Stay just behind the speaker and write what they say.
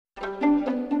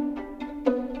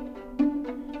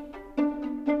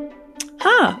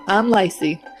Hi, I'm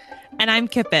Lacey. And I'm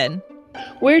Kippen.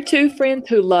 We're two friends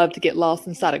who love to get lost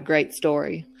inside a great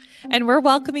story. And we're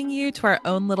welcoming you to our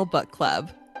own little book club.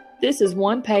 This is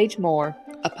One Page More,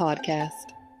 a podcast.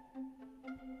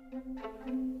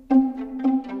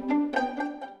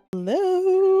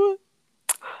 Hello.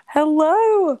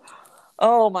 Hello.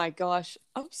 Oh my gosh.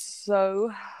 I'm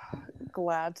so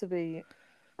glad to be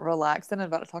relaxed and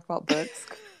about to talk about books.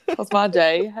 Because my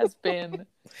day has been,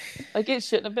 it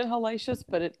shouldn't have been hellacious,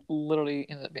 but it literally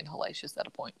ended up being hellacious at a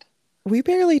point. We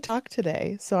barely talked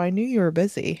today, so I knew you were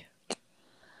busy.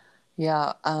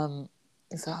 Yeah.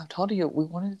 So I told you we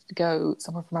wanted to go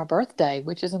somewhere for my birthday,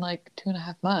 which is in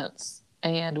 2.5 months.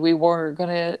 And we were going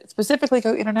to specifically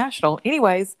go international.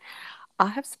 Anyways, I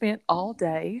have spent all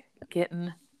day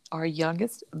getting our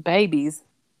youngest baby's,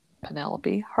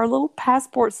 Penelope, her little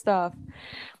passport stuff.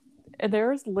 And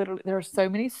there are so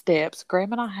many steps.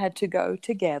 Graham and I had to go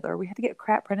together. We had to get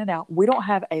crap printed out. We don't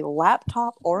have a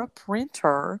laptop or a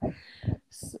printer.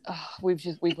 So, we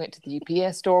went to the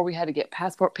UPS store. We had to get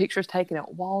passport pictures taken at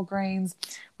Walgreens.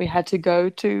 We had to go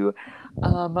to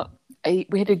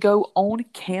we had to go on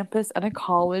campus at a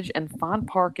college and find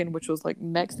parking, which was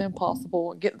next to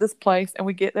impossible. Get this place, and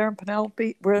we get there in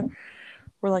Penelope. We're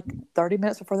 30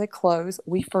 minutes before they close.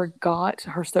 We forgot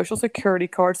her social security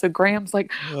card. So Graham's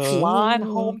flying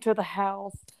home to the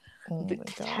house. Oh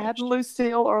Tad and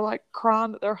Lucille are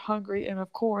crying that they're hungry. And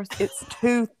of course, it's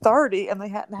 2:30 and they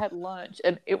hadn't had lunch.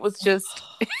 And it was just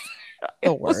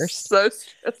the worst. So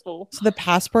stressful. So the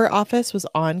passport office was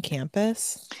on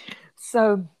campus?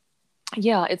 So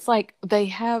yeah, it's they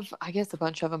have, I guess, a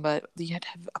bunch of them, but you have to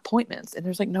have appointments, and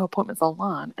there's no appointments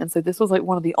online. And so this was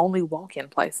one of the only walk-in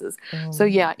places. Oh so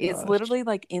yeah, it's literally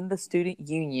in the student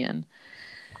union.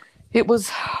 It's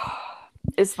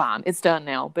fine. It's done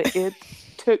now, but it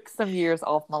took some years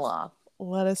off my life.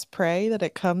 Let us pray that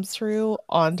it comes through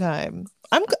on time.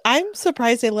 I'm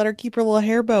surprised they let her keep her little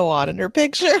hair bow on in her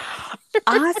picture.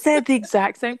 I said the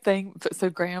exact same thing. So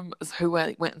Graham, who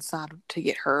went inside to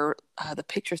get her the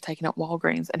pictures taken at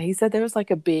Walgreens, and he said there was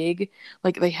a big,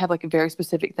 they had very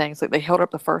specific things. They held her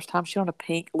up the first time. She had on a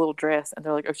pink little dress, and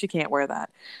they're like, oh, she can't wear that.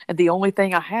 And the only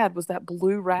thing I had was that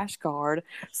blue rash guard.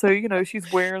 So,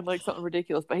 she's wearing something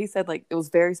ridiculous. But he said it was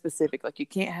very specific. You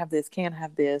can't have this, can't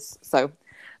have this. So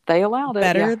they allowed it.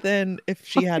 Better than if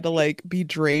she had to be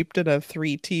draped in a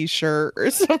 3T shirt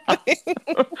or something.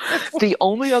 The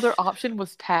only other option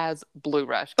was Taz blue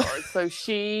rash guard. So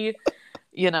she,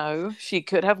 she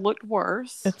could have looked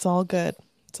worse. It's all good.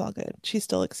 It's all good. She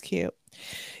still looks cute.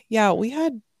 Yeah, we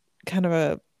had kind of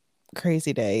a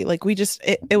crazy day.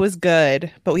 It was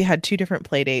good, but we had two different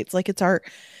play dates. It's our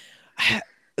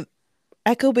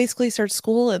Echo basically starts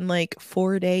school in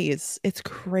 4 days. It's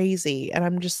crazy. And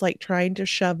I'm just trying to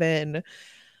shove in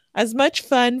as much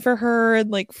fun for her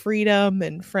and freedom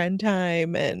and friend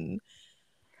time. And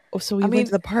so we went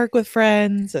to the park with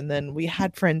friends, and then we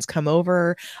had friends come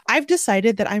over. I've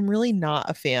decided that I'm really not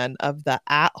a fan of the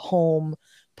at-home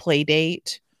play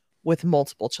date with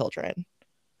multiple children.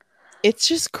 It's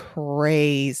just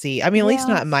crazy. I mean, at least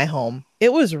not in my home.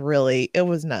 It was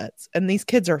nuts. And these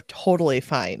kids are totally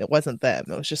fine. It wasn't them.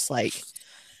 It was just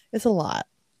it's a lot.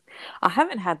 I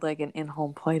haven't had an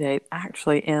in-home play date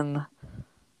actually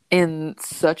in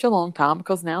such a long time,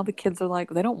 because now the kids are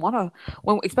they don't want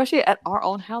to, especially at our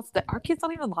own house, that our kids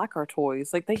don't even like our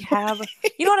toys. They have,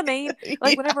 you know what I mean?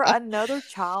 Whenever another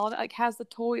child has the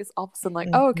toy, it's all of a sudden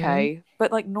oh, okay.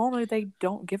 But normally they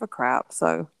don't give a crap.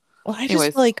 So well, I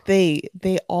just feel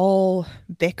they all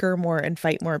bicker more and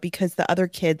fight more because the other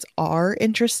kids are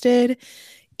interested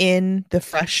in the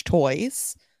fresh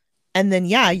toys. And then,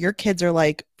 yeah, your kids are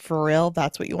for real,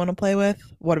 that's what you want to play with?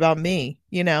 What about me?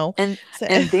 And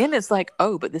then it's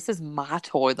oh, but this is my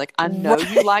toy. I know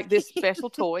you like this special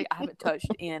toy I haven't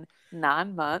touched in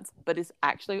 9 months, but it's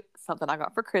actually something I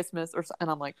got for Christmas.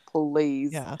 And I'm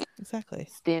please. Yeah, exactly.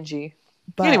 Stingy.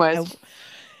 But anyways.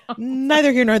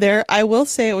 Neither here nor there. I will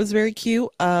say it was very cute.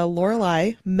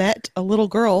 Lorelai met a little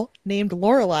girl named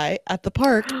Lorelai at the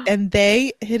park, and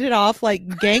they hit it off like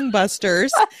gangbusters.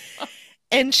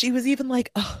 And she was even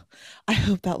oh, I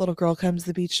hope that little girl comes to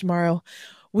the beach tomorrow.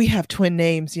 We have twin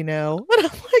names, And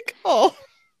I'm oh.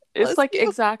 It's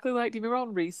exactly do you remember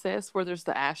on Recess where there's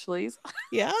the Ashleys?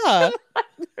 Yeah.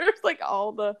 There's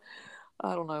all the,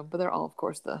 I don't know, but they're all, of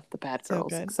course, the bad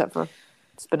girls, except for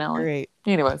Spinelli. Great.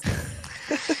 Anyways.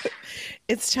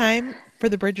 It's time for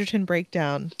the Bridgerton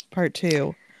Breakdown, part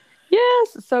 2.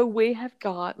 Yes. So we have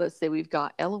got, we've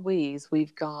got Eloise,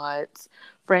 we've got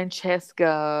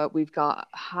Francesca, we've got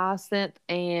Hyacinth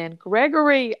and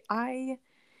Gregory.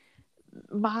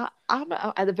 I'm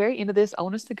at the very end of this. I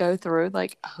want us to go through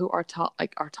like who our top,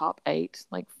 like our top eight,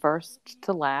 like first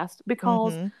to last,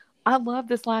 because Hmm. I love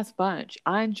this last bunch.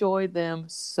 I enjoyed them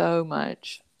so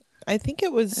much. I think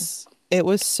it was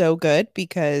so good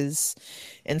because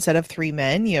instead of three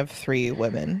men, you have three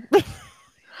women.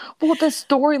 Well, the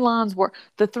storylines were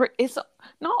the three. It's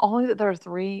not only that there are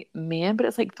three men, but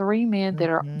it's like three men that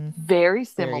are Hmm. very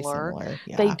Very similar. similar.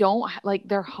 They Yeah. don't like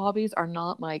their hobbies are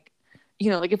not like,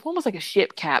 like if one was like a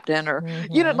ship captain or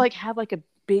Hmm. like have like a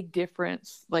big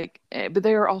difference. Like, but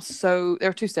they are all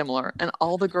they're too similar, and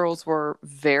all the girls were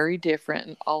very different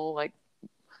and all like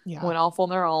Yeah, went off on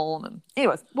their own. And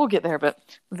anyways, we'll get there, but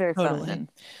very fun totally. and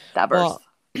diverse.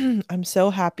 Well, I'm so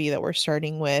happy that we're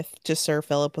starting with To Sir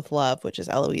Philip with Love, which is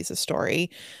Eloise's story,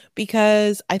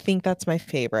 because I think that's my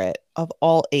favorite of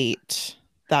all eight.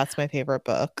 That's my favorite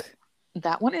book.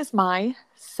 That one is my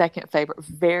second favorite.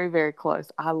 Very, very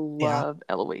close. I Yeah. love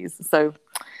Eloise. So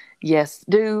yes.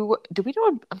 Do we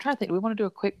do I'm trying to think, do we want to do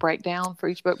a quick breakdown for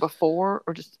each book before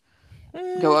or just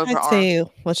go over I'd our say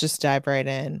let's just dive right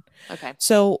in. okay.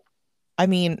 So, I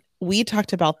mean, we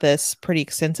talked about this pretty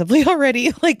extensively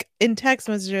already, like in text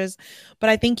messages, but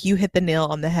I think you hit the nail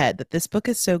on the head that this book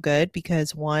is so good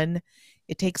because one,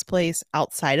 it takes place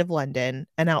outside of London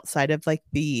and outside of like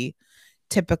the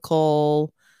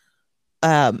typical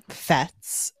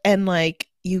fetes, and like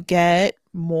you get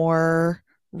more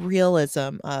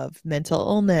realism of mental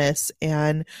illness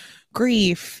and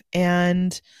grief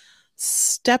and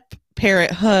step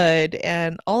parenthood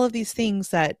and all of these things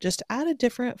that just add a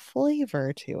different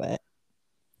flavor to it.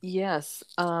 Yes.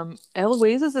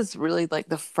 Eloise's is really like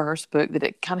the first book that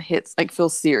it kind of hits like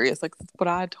feels serious. Like what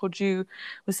I told you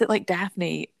was it like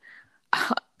Daphne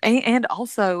and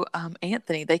also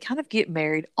Anthony, they kind of get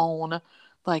married on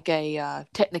like a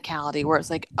technicality where it's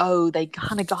like, oh, they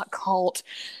kind of got caught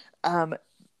um,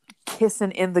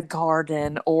 kissing in the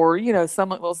garden or, some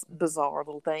like little bizarre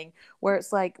little thing where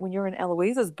it's like when you're in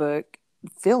Eloise's book,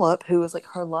 Philip, who is like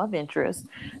her love interest,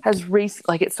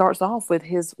 like it starts off with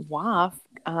his wife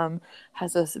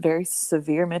has a very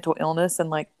severe mental illness and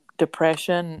like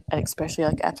depression, especially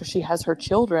like after she has her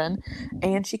children,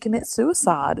 and she commits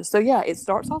suicide. So yeah, it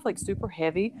starts off like super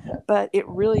heavy, but it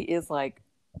really is like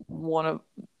one of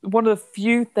one of the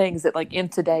few things that like in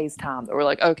today's time that we're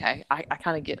like, okay, I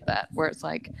kind of get that, where it's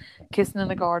like kissing in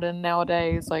the garden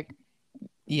nowadays, like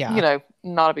Yeah.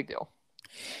 not a big deal.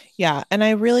 Yeah. And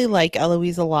I really like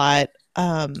Eloise a lot.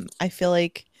 I feel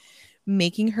like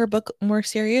making her book more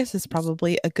serious is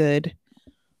probably a good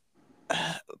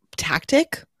uh,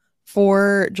 tactic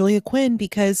for Julia Quinn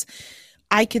because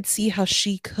I could see how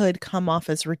she could come off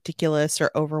as ridiculous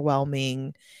or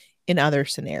overwhelming in other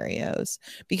scenarios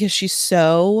because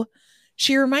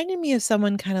she reminded me of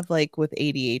someone kind of like with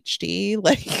ADHD.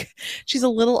 Like she's a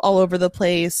little all over the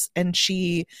place and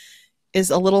she is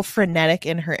a little frenetic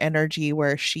in her energy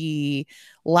where she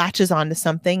latches onto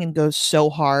something and goes so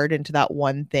hard into that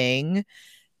one thing.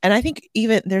 And I think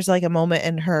even there's like a moment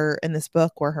in this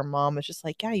book where her mom is just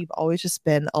like, yeah, you've always just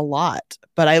been a lot,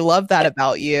 but I love that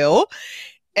about you.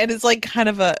 And it's like kind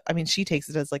of I mean, she takes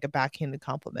it as like a backhanded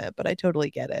compliment, but I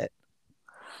totally get it.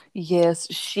 Yes,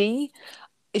 she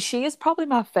is probably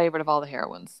my favorite of all the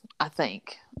heroines, I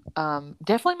think.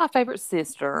 Definitely my favorite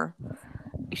sister.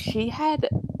 She had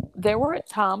There were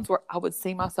times where I would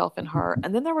see myself in her,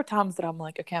 and then there were times that I'm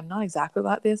like, okay, I'm not exactly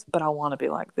like this, but I want to be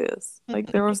like this.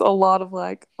 Like there was a lot of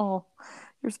like, oh,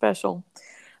 you're special.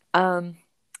 Um,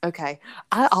 okay.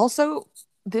 I also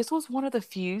This was one of the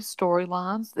few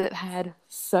storylines that had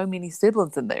so many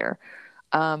siblings in there.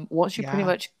 Once you pretty Yeah.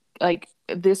 much like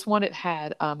this one, it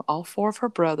had all four of her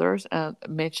brothers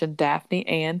mentioned Daphne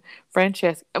and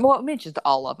Francesca. Well, it mentions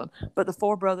all of them, but the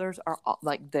four brothers are all,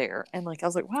 like there, and like I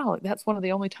was like, wow, that's one of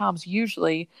the only times.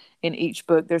 Usually in each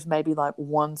book, there's maybe like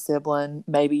one sibling,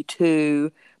 maybe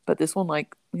two, but this one,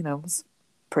 like was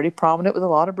pretty prominent with a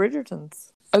lot of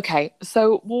Bridgertons. Okay,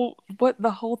 so well, what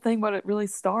it really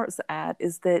starts at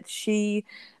is that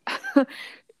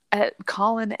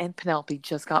Colin and Penelope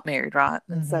just got married, right?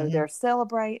 And so Hmm. they're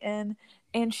celebrating,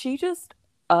 and she just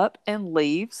up and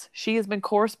leaves. She has been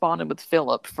corresponding with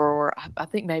Philip for, I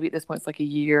think maybe at this point it's like a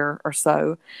year or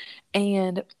so.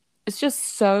 And it's just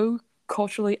so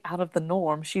culturally out of the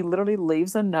norm. She literally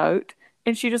leaves a note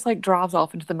and she just like drives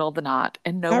off into the middle of the night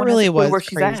and no That one has a really clue was where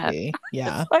she's at. crazy.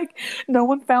 It's Yeah. like no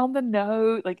one found the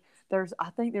note. Like I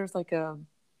think there's like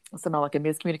somehow like a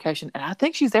miscommunication. And I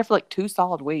think she's there for like 2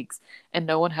 solid weeks and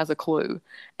no one has a clue.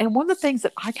 And one of the things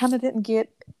that I kind of didn't get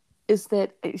is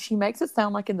that she makes it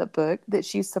sound like in the book that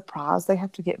she's surprised they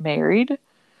have to get married,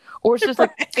 Or it's just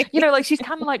like, Right. like she's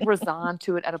kind of like resigned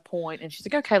to it at a point, and she's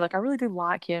like, okay, like I really do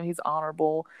like him. He's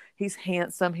honorable, he's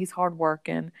handsome, he's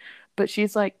hardworking, but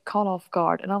she's like caught off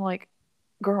guard, and I'm like,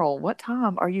 girl, what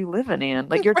time are you living in?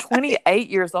 Like you're Right. 28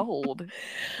 years old.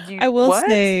 You I will what?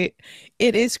 say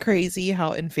it is crazy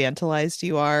how infantilized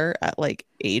you are at like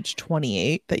age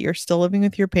 28, that you're still living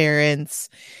with your parents.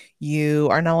 You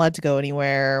are not allowed to go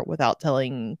anywhere without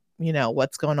telling,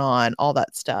 what's going on, all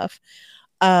that stuff.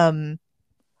 Um,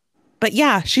 but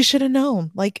yeah, she should have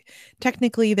known. Like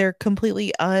technically they're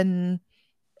completely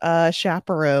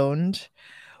chaperoned,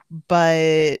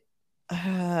 but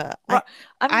uh I Right.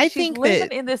 I mean, I she's think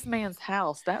living that in this man's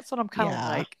house. That's what I'm kind of yeah.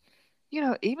 like.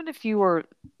 Even if you were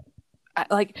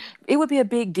like, it would be a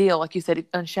big deal, like you said,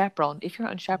 unchaperoned. If you're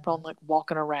unchaperoned, like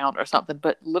walking around or something,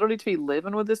 but literally to be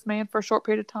living with this man for a short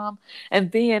period of time.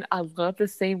 And then I love the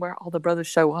scene where all the brothers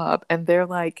show up and they're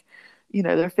like,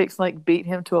 they're fixing to like beat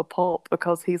him to a pulp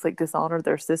because he's like dishonored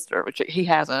their sister, which he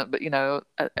hasn't. But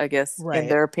I guess in Right.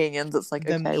 their opinions, it's like,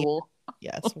 The okay, mere, well,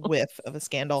 yes, whiff of a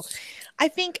scandal. I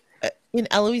think in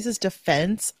Eloise's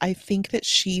defense, I think that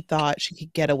she thought she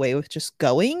could get away with just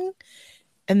going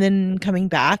and then coming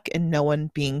back and no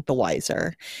one being the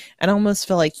wiser. And I almost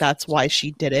feel like that's why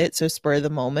she did it so spur of the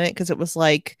moment, because it was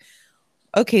like,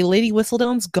 okay, Lady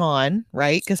Whistledown's gone,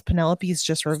 right? Because Penelope's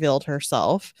just revealed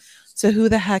herself. So who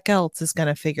the heck else is going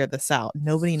to figure this out?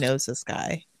 Nobody knows this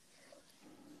guy.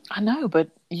 I know, but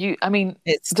I mean,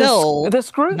 It's the still the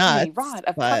scrutiny, nuts, right,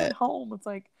 of coming but home, it's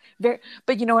like very.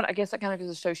 But you know what? I guess that kind of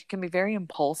goes to show she can be very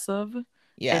impulsive,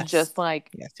 and yes. just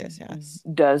like Yes, yes, yes.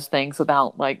 does things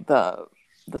without like the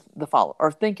follow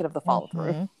or thinking of the follow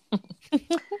through. Mhm.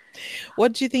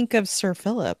 What do you think of Sir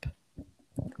Philip?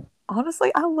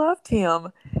 Honestly, I loved him.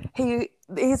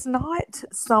 He's not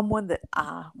someone that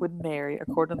I would marry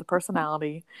according to the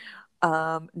personality.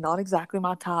 Not exactly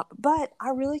my type, but I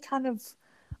really kind of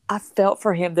I felt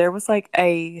for him. There was like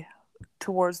a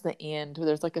towards the end where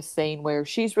there's like a scene where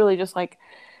she's really just like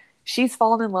she's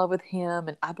fallen in love with him,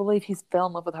 and I believe he's fell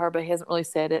in love with her, but he hasn't really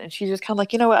said it, and she's just kind of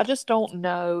like, what, I just don't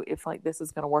know if like this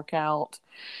is going to work out,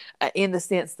 in the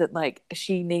sense that like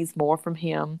she needs more from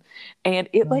him, and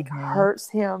it like Mm-hmm. hurts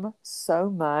him so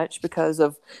much because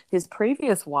of his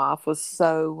previous wife was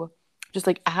so just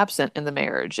like absent in the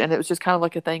marriage, and it was just kind of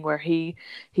like a thing where he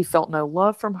felt no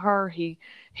love from her.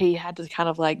 He had to kind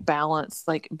of like balance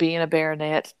like being a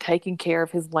baronet, taking care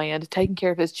of his land, taking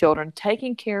care of his children,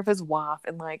 taking care of his wife,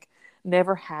 and like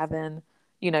never having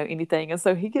anything. And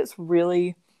so he gets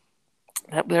really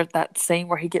that scene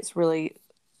where he gets really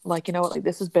like, what, like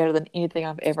this is better than anything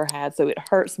I've ever had. So it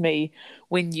hurts me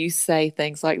when you say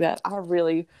things like that. I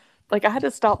really like I had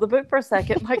to stop the book for a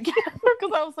second, like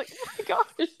because I was like, oh my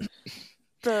gosh,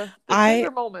 the I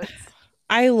tender moments.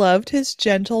 I loved his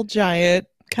gentle giant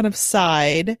kind of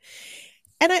side.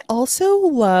 And I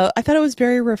thought it was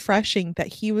very refreshing that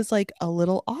he was like a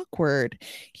little awkward.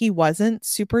 He wasn't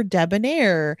super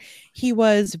debonair. He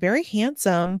was very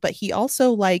handsome, but he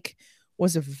also like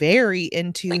was very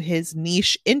into his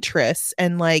niche interests,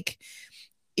 and like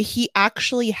he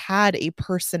actually had a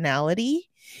personality,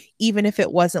 even if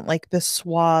it wasn't like the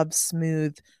suave,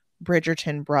 smooth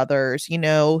Bridgerton brothers,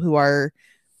 who are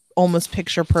almost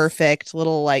picture perfect,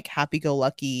 little like happy go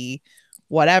lucky,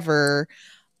 whatever.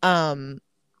 Um,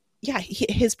 yeah,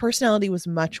 his personality was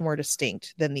much more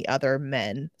distinct than the other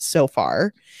men so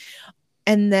far.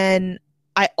 And then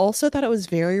I also thought it was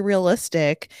very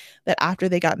realistic that after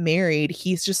they got married,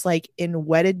 he's just like in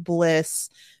wedded bliss,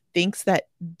 thinks that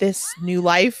this new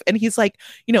life, and he's like,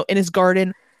 in his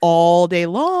garden all day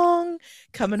long,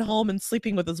 coming home and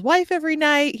sleeping with his wife every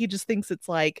night. He just thinks it's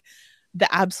like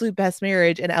the absolute best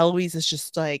marriage. And Eloise is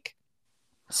just like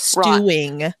Right.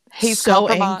 stewing, He's so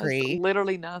compromised angry.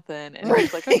 literally nothing, and Right.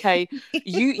 he's like, okay,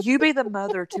 you be the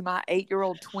mother to my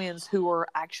 8-year-old twins who are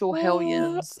actual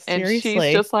hellions, and she's Seriously.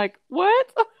 just like,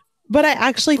 what? But I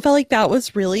actually felt like that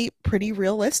was really pretty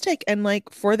realistic. And like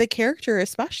for the character,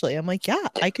 especially, I'm like, yeah,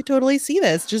 I could totally see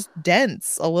this. Just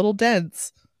dense, a little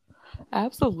dense.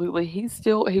 Absolutely.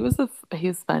 He was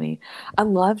funny. I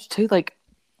loved too, like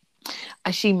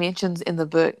as she mentions in the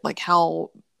book, like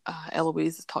how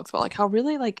Eloise talks about like how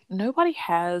really like nobody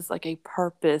has like a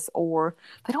purpose, or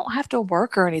they don't have to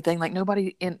work or anything, like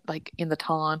nobody in the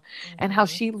town, and how Mm-hmm.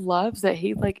 she loves that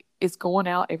he like is going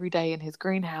out every day in his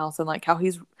greenhouse, and like how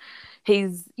he's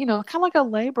kind of like a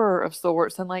laborer of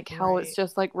sorts, and like how it's Right.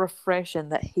 just like refreshing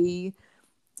that he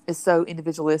is so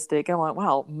individualistic. And I'm like,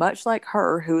 wow, much like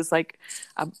her, who is like,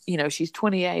 she's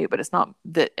 28, but it's not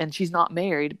that, and she's not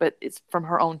married, but it's from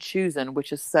her own choosing,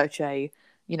 which is such a,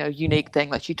 unique thing.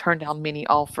 Like she turned down many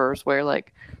offers where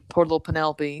like poor little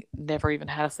Penelope never even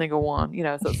had a single one,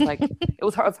 so it's like it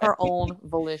was her of her own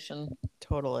volition.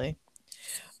 Totally.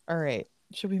 All right.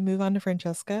 Should we move on to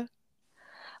Francesca?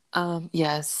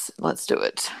 Yes, let's do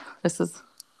it. This is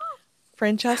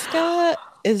Francesca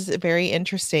is very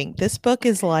interesting. This book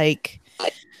is like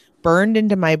burned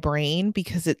into my brain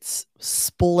because it's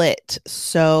split.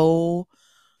 So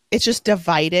it's just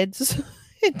divided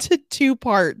into two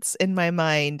parts in my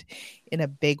mind in a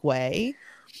big way.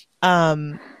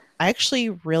 I actually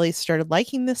really started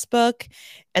liking this book,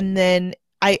 and then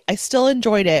I still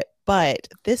enjoyed it, but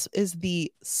this is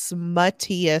the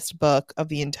smuttiest book of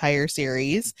the entire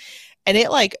series, and it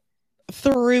like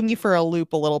threw me for a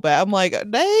loop a little bit. I'm like,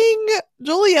 dang,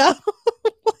 Julia.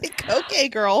 Like, okay,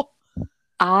 girl.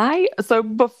 So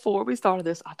before we started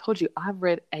this, I told you I've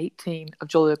read 18 of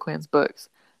Julia Quinn's books.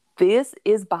 This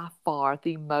is by far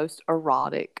the most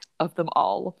erotic of them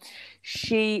all.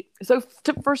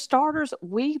 For starters,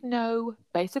 we know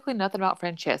basically nothing about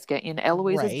Francesca. In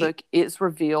Eloise's Right. book, it's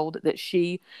revealed that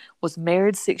she was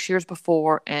married 6 years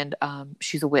before, and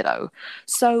she's a widow.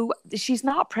 So she's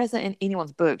not present in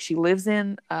anyone's book. She lives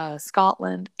in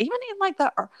Scotland. Even in like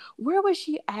where was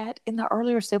she at in the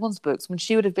earlier siblings books when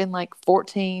she would have been like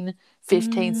 14,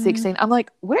 15, Mm, 16? I'm like,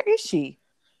 where is she?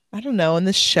 I don't know. In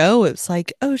the show, it's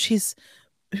like, oh, she's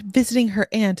visiting her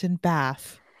aunt in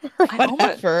Bath or I almost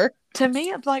whatever. To me,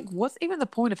 it's like, what's even the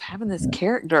point of having this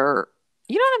character?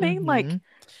 You know what I mean? Like Hmm.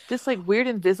 this like weird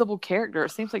invisible character.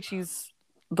 It seems like she's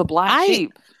the black I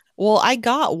sheep. Well, I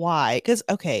got why. Because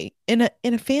okay, in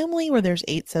a family where there's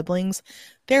 8 siblings,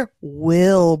 there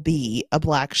will be a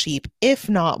black sheep, if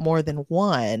not more than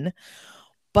one.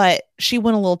 But she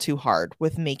went a little too hard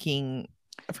with making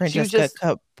She was Francesca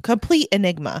just complete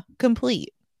enigma.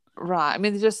 Complete. right. I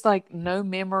mean, there's just like no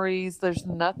memories. There's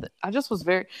nothing. I just was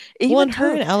very Well, even and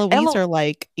her too. and Eloise Ella, are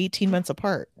like 18 months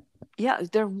apart. yeah,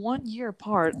 they're 1 year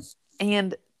apart,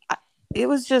 and it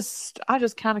was just I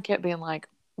just kind of kept being like,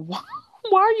 why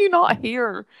are you not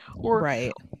here? Or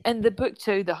Right. and the book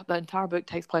too, the entire book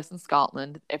takes place in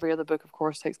Scotland. Every other book, of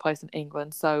course, takes place in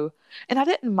England. So, and I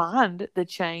didn't mind the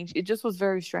change. It just was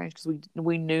very strange because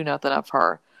we knew nothing of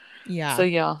her. So Yeah.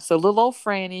 yeah, so little old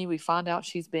Franny, we find out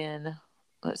she's been,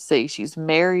 let's see, she's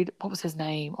married. What was his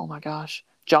name? Oh my gosh,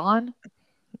 John.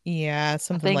 Yeah, I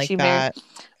something think like she married. that.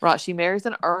 Right, she marries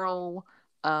an earl.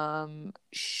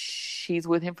 She's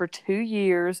with him for 2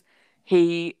 years.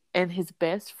 He and his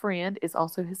best friend is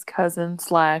also his cousin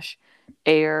slash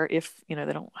heir. If they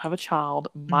don't have a child,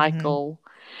 Hmm. Michael.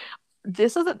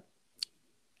 This isn't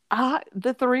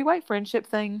the three-way friendship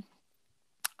thing.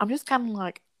 I'm just kind of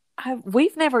like,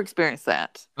 we've never experienced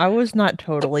that. I was not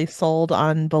totally sold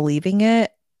on believing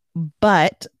it,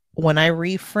 but when I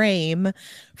reframe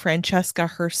Francesca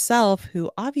herself,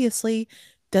 who obviously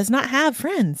does not have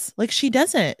friends, like she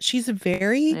doesn't, she's a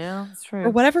very, Yeah, it's for true.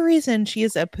 whatever reason, she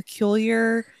is a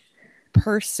peculiar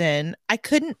person. I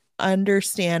couldn't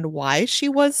understand why she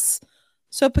was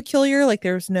so peculiar. Like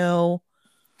there's no,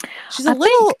 I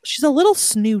think she's a little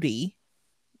snooty,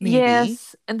 maybe.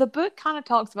 yes, and the book kind of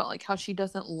talks about like how she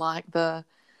doesn't like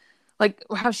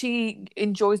how she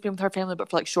enjoys being with her family, but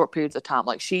for like short periods of time.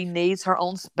 Like she needs her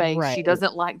own space. Right. She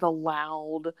doesn't like the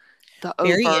loud, the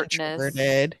Very overtness.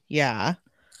 introverted. Yeah.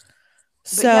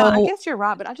 But yeah, I So guess you're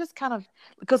right. But I just kind of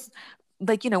because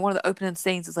like one of the opening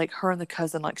scenes is like her and the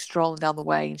cousin like strolling down the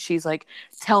way, and she's like,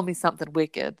 "Tell me something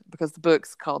wicked," because the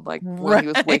book's called like When He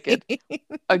Was right. Wicked.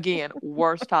 Again,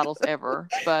 worst titles ever.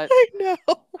 But I know.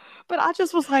 I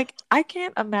just was like, I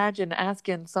can't imagine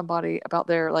asking somebody about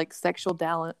their like sexual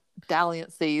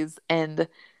dalliances, and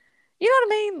you know what I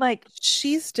mean? Like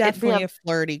She's it'd be definitely a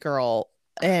flirty girl.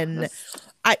 And this,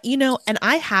 and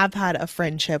I have had a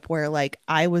friendship where like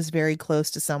I was very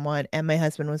close to someone and my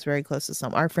husband was very close to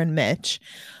our friend Mitch.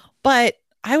 But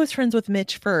I was friends with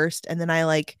Mitch first and then I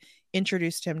like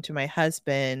introduced him to my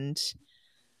husband.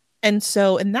 And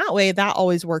so in that way that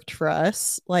always worked for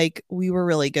us. Like we were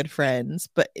really good friends,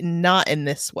 but not in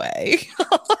this way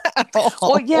at well,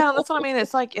 all. yeah, that's what I mean.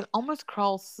 It's like it almost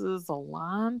crosses a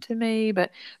line to me,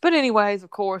 but anyways, of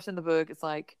course, in the book, it's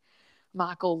like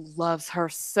Michael loves her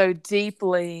so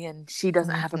deeply, and she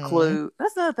doesn't have a Mhm. clue.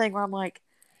 That's another thing where I'm like,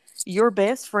 your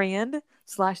best friend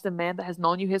slash the man that has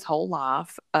known you his whole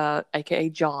life, aka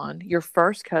John, your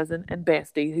first cousin and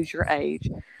bestie, who's your age.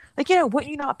 Like, wouldn't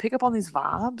you not pick up on these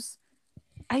vibes?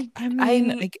 I I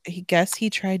mean, I I guess he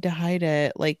tried to hide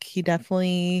it. Like he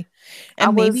definitely, I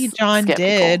and maybe was John skeptical.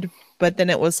 did, but then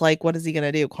it was like, what is he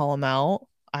gonna do? Call him out?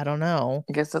 I don't know.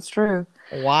 I guess that's true.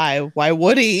 Why? Why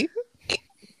would he?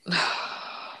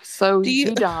 So Do you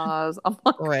he dies. I'm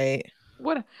like, right?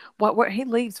 What he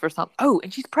leaves for something. Oh,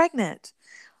 and she's pregnant.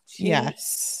 She,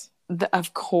 Yes.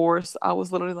 of course, I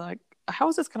was literally like, how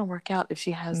is this going to work out if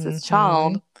she has this Mm-hmm.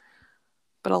 child?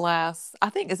 But alas, I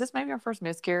think, is this maybe our first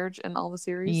miscarriage in all the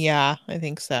series? Yeah, I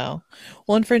think so.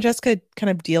 Well, and Francesca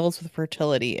kind of deals with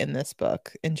fertility in this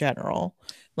book in general.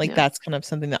 Like Yeah. that's kind of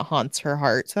something that haunts her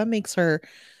heart. So that makes her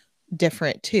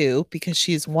different too, because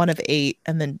she's one of eight,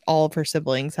 and then all of her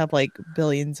siblings have like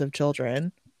billions of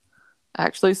children.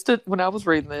 Actually, stood when I was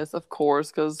reading this, of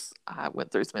course, because I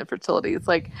went through some infertility. It's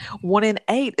like 1 in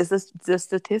 8 is this the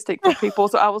statistic for people.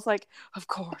 So I was like, of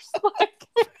course, like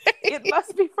it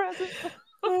must be present.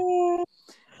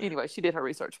 Anyway, she did her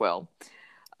research well.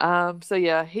 So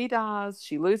yeah, he dies.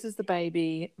 She loses the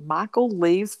baby. Michael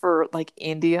leaves for like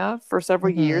India for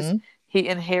several years. Mm-hmm. He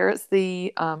inherits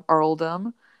the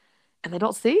earldom, and they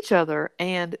don't see each other.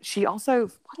 And she also,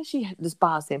 why does she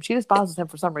despise him? She despises him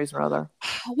for some reason or other.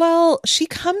 Well, she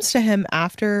comes to him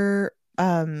after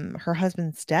her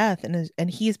husband's death, and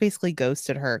he's basically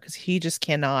ghosted her because he just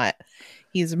cannot.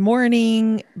 He's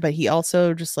mourning, but he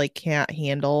also just like can't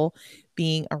handle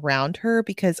being around her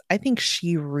because I think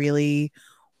she really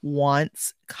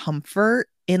wants comfort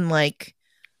in like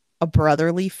a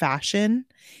brotherly fashion,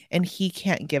 and he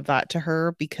can't give that to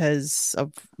her because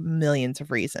of millions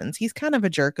of reasons. He's kind of a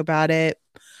jerk about it,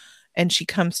 and she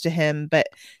comes to him, but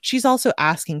she's also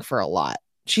asking for a lot.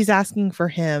 She's asking for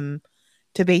him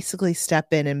to basically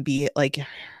step in and be like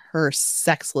her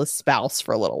sexless spouse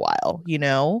for a little while, you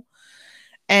know?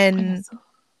 I And guess so.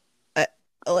 uh,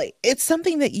 like it's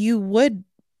something that you would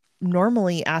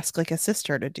normally ask like a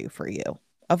sister to do for you,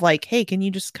 of like, hey, can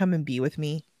you just come and be with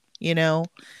me, you know?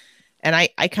 And I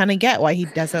kind of get why he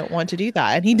doesn't want to do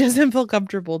that, and he doesn't feel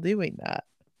comfortable doing that.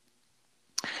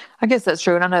 I guess that's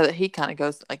true. And I know that he kind of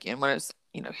goes like in when it's,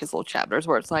 his little chapters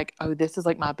where it's like, oh, this is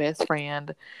like my best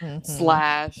friend Hmm.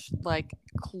 slash like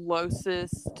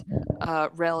closest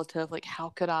relative. Like, how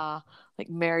could I like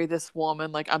marry this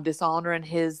woman? Like, I'm dishonoring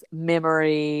his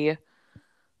memory.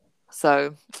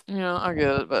 So, I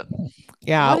get it. But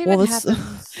Yeah, what well, even this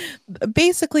happens?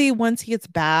 basically once he gets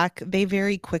back, they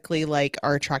very quickly like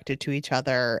are attracted to each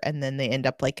other, and then they end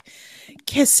up like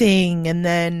kissing, and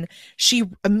then she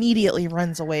immediately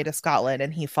runs away to Scotland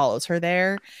and he follows her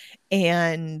there.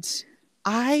 And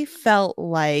I felt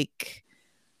like,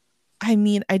 I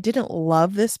mean, I didn't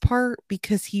love this part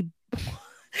because he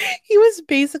was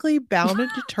basically bound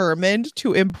and determined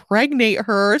to impregnate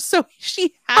her, so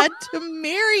she had to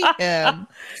marry him.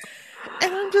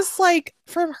 And I'm just like,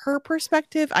 from her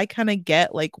perspective, I kind of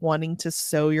get like wanting to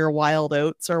sow your wild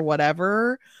oats or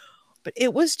whatever, but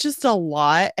it was just a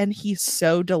lot. And he's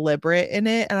so deliberate in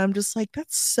it. And I'm just like,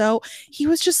 he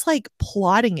was just like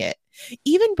plotting it.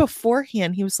 Even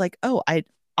beforehand, he was like, oh,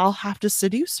 I'll have to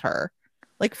seduce her.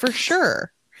 Like, for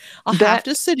sure. I'll have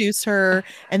to That seduce her,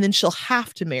 and then she'll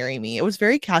have to marry me. It was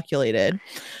very calculated.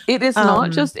 it is not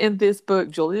Um, just in this book,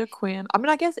 Julia Quinn. I mean,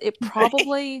 I guess it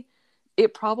probably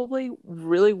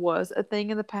really was a thing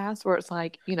in the past where it's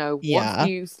like, once yeah.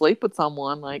 you sleep with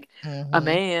someone, like a Hmm.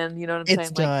 man, you know what I'm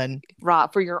It's saying? Like, done.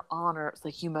 right, for your honor, it's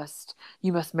like you must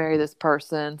marry this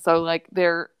person. So like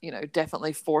they're,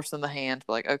 definitely forcing the hand,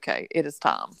 like, okay, it is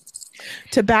time.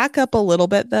 To back up a little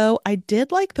bit, though, I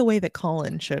did like the way that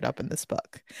Colin showed up in this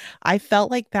book. I felt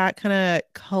like that kind of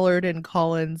colored in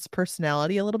Colin's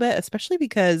personality a little bit, especially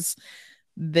because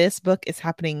this book is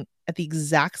happening at the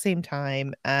exact same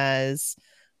time as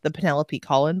the Penelope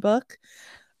Colin book.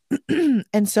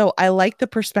 And so I like the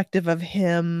perspective of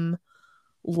him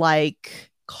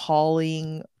like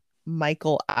calling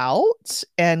Michael out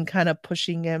and kind of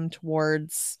pushing him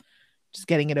towards just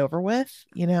getting it over with,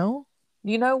 you know?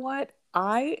 You know what?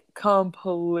 I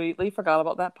completely forgot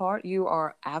about that part. You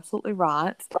are absolutely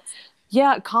right.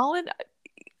 Yeah, Colin,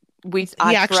 we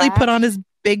I He actually put on trash his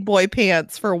big boy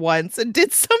pants for once and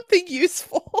did something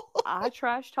useful. I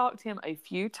trash talked him a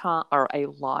few times, or a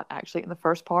lot actually, in the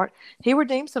first part. He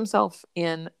redeems himself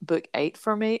in book 8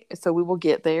 for me, so we will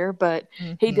get there. But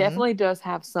he Hmm. definitely does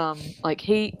have some, like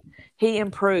he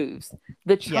improves.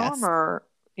 The Yes. charmer,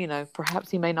 perhaps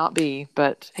he may not be,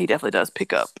 but he definitely does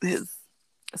pick up his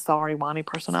sorry whiny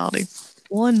personality.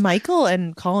 Well, and Michael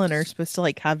and Colin are supposed to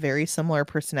like have very similar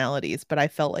personalities, but I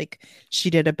felt like she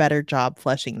did a better job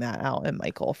fleshing that out in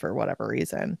Michael for whatever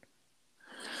reason.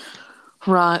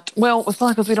 Right. Well, it's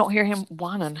fun because we don't hear him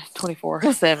whining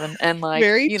 24/7, and like,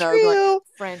 Very be like, true.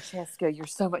 Francesca, you're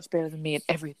so much better than me at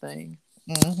everything.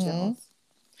 Hmm. Jealous.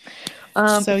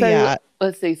 So So yeah,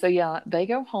 let's see. So yeah, they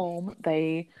go home,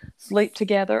 they sleep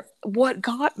together. What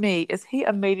got me is he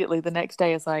immediately the next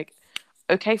day is like,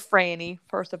 okay, Franny.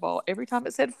 First of all, every time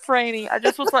it said Franny, I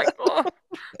just was like, oh,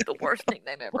 the worst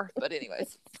nickname ever. But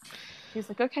anyways, he's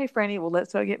like, okay, Franny, well,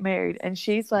 let's go get married. And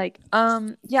she's like,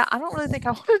 yeah, I don't really think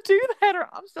I want to do that, or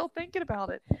I'm still thinking about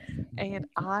it. And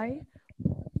I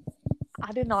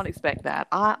did not expect that.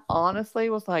 I honestly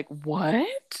was like,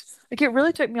 what? Like, it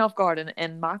really took me off guard.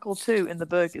 And Michael too in the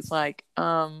book is like,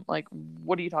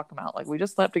 what are you talking about? Like, we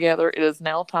just slept together. It is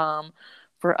now time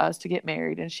for us to get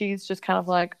married. And she's just kind of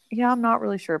like, yeah, I'm not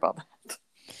really sure about that.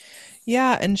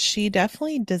 Yeah, and she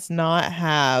definitely does not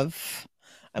have,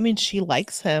 I mean, she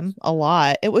likes him a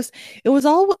lot. It was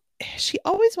all she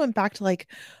always went back to like,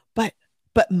 but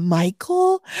but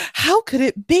Michael, how could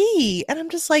it be? And I'm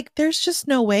just like, there's just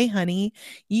no way, honey.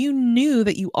 You knew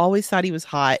that you always thought he was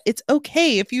hot. It's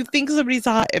okay if you think somebody's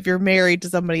hot if you're married to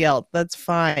somebody else. That's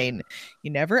fine.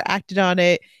 You never acted on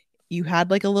it. You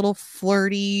had like a little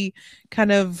flirty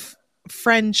kind of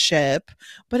friendship,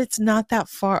 but it's not that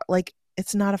far, like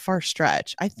it's not a far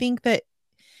stretch. I think that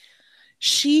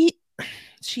she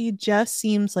she just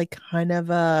seems like kind of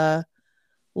a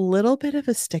little bit of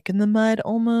a stick in the mud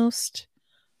almost.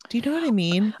 Do you know what I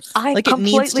mean? I Like it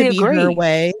needs to completely be her agree.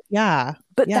 way. Yeah.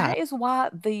 But Yeah. that is why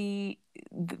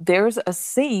there's a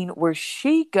scene where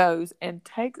she goes and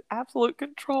takes absolute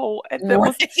control, and that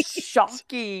was Right.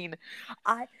 shocking.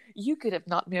 I You could have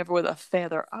knocked me over with a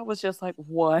feather. I was just like,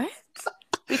 what?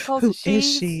 Because Who is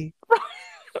she's she?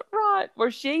 right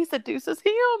where she seduces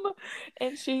him,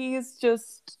 and she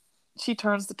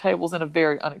turns the tables in a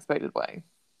very unexpected way.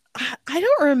 I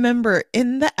don't remember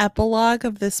in the epilogue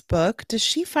of this book, does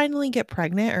she finally get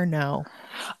pregnant or no?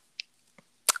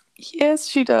 Yes,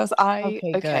 she does. I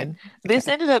Okay, Okay. good. This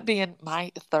Okay. ended up being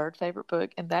my third favorite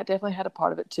book, and that definitely had a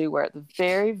part of it too. Where at the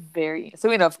very, very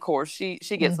so, of course, she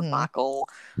gets with Mm-hmm. Michael.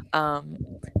 Um,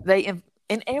 they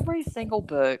in every single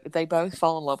book, they both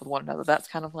fall in love with one another. That's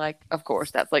kind of like, of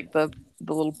course, that's like the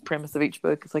little premise of each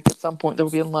book. It's like at some point they'll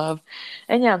be in love,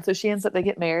 and yeah. And so she ends up they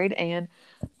get married, and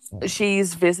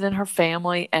she's visiting her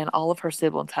family, and all of her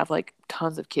siblings have like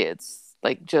tons of kids,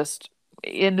 like just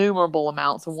innumerable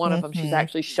amounts. And one of them, she's Mm-hmm.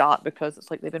 actually shot because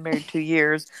it's like they've been married 2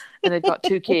 years and they've got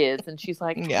two kids, and she's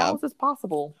like, Yeah. how is this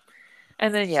possible?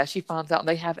 And then yeah, she finds out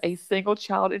they have a single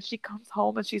child, and she comes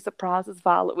home and she surprises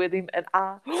Violet with him, and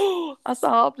I I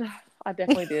sobbed. I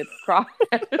definitely did cry.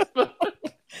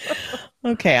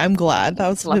 Okay, I'm glad. That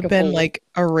was Like a been fool. like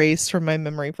erased from my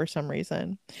memory for some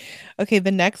reason. Okay,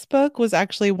 the next book was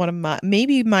actually one of my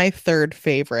maybe my third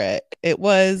favorite.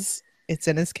 It's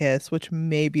in His Kiss, which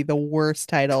may be the worst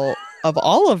title of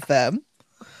all of them.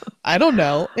 I don't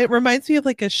know. It reminds me of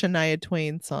like a Shania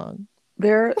Twain song.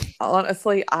 They're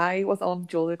honestly, I was on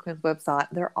Julia Quinn's website.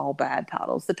 They're all bad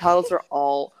titles. The titles are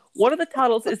all. One of the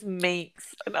titles is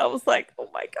Minx, and I was like, oh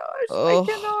my gosh, I Oh,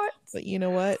 cannot. but you know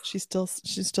what? She's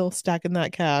still stacking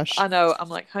that cash. I know. I'm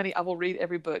like, honey, I will read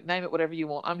every book. Name it whatever you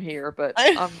want. I'm here, but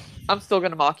I, I'm still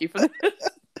gonna mock you for this.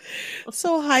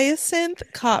 so Hyacinth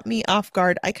caught me off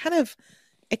guard. I kind of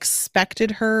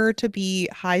expected her to be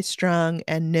high strung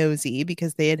and nosy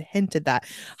because they had hinted that.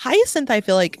 Hyacinth, I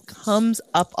feel like, comes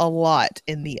up a lot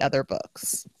in the other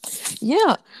books.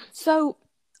 Yeah. So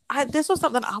this was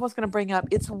something I was going to bring up.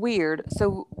 It's weird.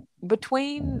 So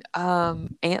between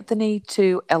Anthony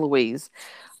to Eloise,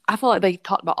 I feel like they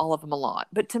talked about all of them a lot.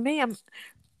 But to me,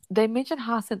 they mention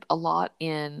Hyacinth a lot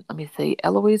in. Let me see.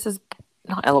 Eloise's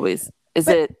not Eloise. Is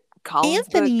But it Colin's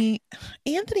book?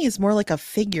 Anthony is more like a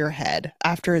figurehead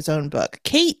after his own book.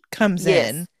 Kate comes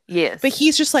Yes. in, but Yes.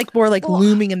 he's just like more like Well,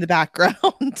 looming in the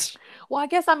background. well, I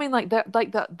guess I mean like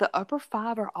the upper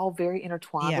five are all very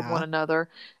intertwined with one Yeah. another,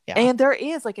 Yeah. and there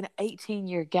is like an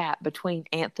 18-year gap between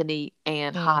Anthony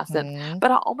and Hyacinth. Hmm.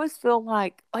 But I almost feel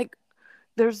like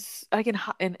there's like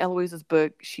in Eloise's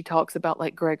book, she talks about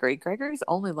like Gregory. Gregory's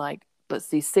only like, let's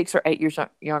see, 6 or 8 years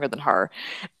younger than her,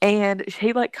 and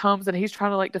he like comes and he's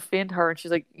trying to like defend her, and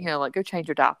she's like, like go change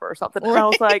your diaper or something. And I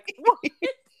was Right. like, what?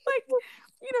 Like,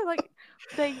 like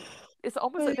they. It's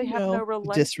almost I like they have no know.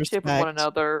 relationship with one Disrespect.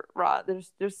 another, right?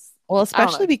 There's Well, I don't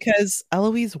especially know. because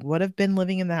Eloise would have been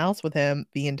living in the house with him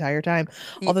the entire time.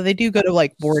 Y- Although they do go to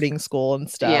like boarding school and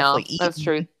stuff, Yeah, like that's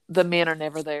true. Eton. The men are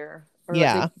never there, or like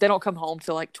Yeah. they don't come home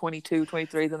till like 22,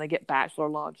 23. Then they get bachelor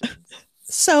lodgings.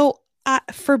 So,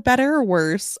 for better or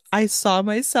worse, I saw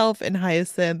myself in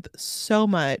Hyacinth so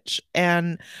much.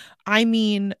 And I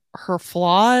mean, her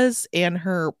flaws and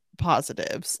her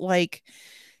positives. Like,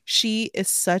 she is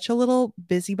such a little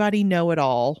busybody know it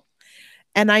all.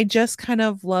 And I just kind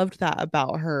of loved that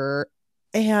about her.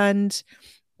 And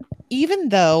even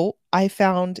though I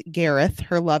found Gareth,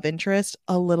 her love interest,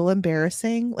 a little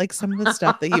embarrassing, like some of the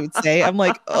stuff that he would say, I'm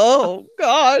like, oh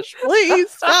gosh, please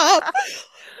stop.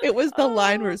 It was the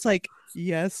line where it's like,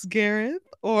 yes, Gareth,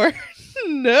 or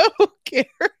no, Gareth.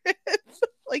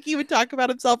 Like he would talk about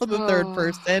himself in the third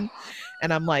person.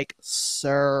 And I'm like,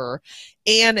 sir.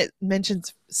 And it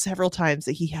mentions several times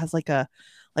that he has like a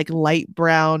like light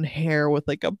brown hair with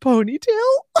like a ponytail.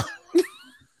 And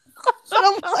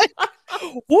I'm like,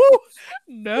 whoa,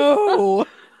 no,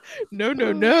 no,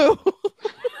 no, no.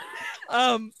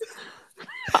 um,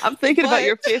 I'm thinking about but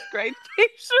your fifth grade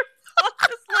picture.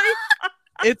 Honestly,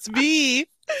 it's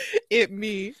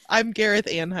me. I'm Gareth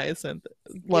and Hyacinth,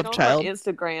 get love on her child.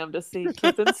 Instagram to see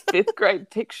Kithen's fifth grade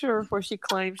picture where she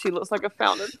claims she looks like a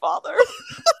founding father.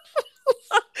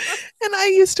 And I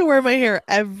used to wear my hair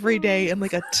every day in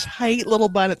like a tight little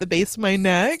bun at the base of my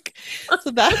neck. So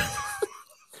that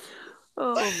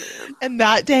Oh man. and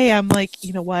that day I'm like,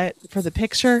 you know what? For the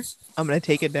picture, I'm gonna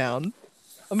take it down.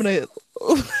 We're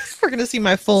gonna see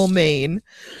my full mane.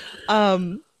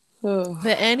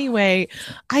 But anyway,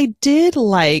 I did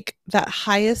like that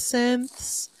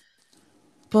Hyacinth's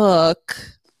book.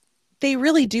 They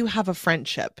really do have a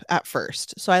friendship at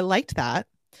first. So I liked that.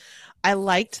 I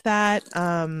liked that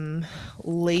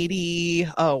lady,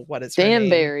 oh, what is her name?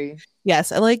 Danbury.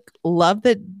 Yes, I love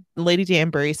the Lady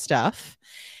Danbury stuff.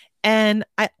 And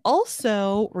I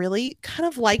also really kind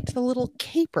of liked the little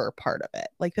caper part of it.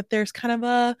 Like that there's kind of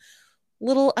a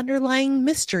little underlying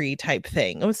mystery type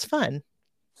thing. It was fun.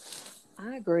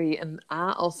 I agree. And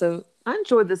I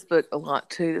enjoyed this book a lot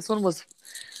too. This one was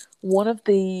one of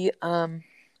the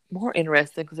more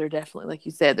interesting because they're definitely, like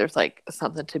you said, there's like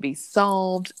something to be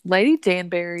solved. Lady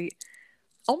Danbury,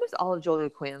 almost all of Julia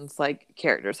Quinn's like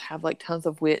characters have like tons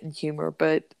of wit and humor,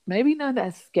 but maybe none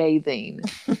as scathing.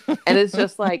 And it's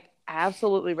just like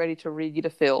absolutely ready to read you to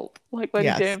filth, like Lady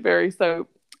Yes. Danbury. So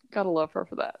gotta love her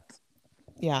for that.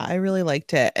 Yeah, I really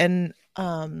liked it. And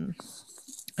I'm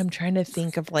trying to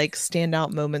think of like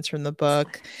standout moments from the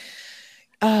book.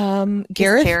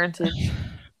 Gareth parentage.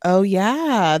 Oh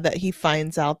yeah, that he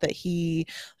finds out that he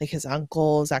like his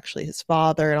uncle is actually his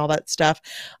father and all that stuff.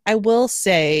 I will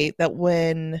say that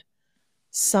when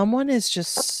someone is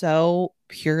just so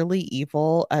purely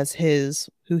evil as his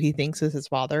who he thinks is his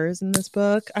father is in this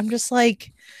book, I'm just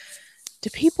like,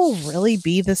 do people really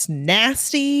be this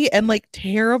nasty and like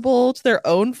terrible to their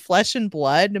own flesh and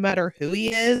blood no matter who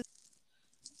he is?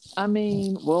 I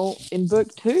mean, well, in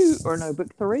book two, or no,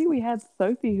 book three, we had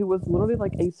Sophie, who was literally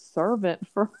like a servant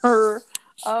for her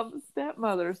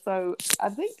stepmother. So I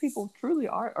think people truly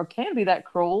are, or can be that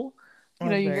cruel. You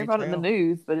know, That's you hear very about it in the true.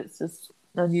 news, but it's just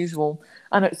unusual.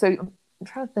 I know. So I'm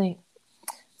trying to think.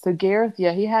 So Gareth,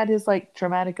 yeah, he had his like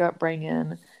traumatic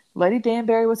upbringing. Lady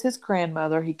Danbury was his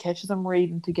grandmother. He catches them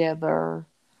reading together.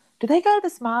 Do they go to the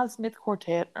Smiley Smith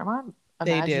Quartet? Am I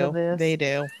They imagining do. this? They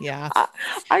do. Yeah.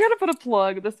 I gotta put a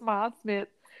plug.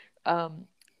 Um,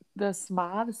 the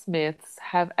Smythe Smiths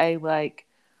have a like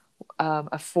a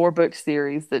 4-book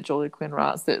series that Julia Quinn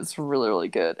writes that's really really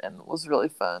good and was really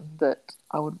fun. That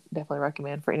I would definitely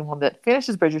recommend for anyone that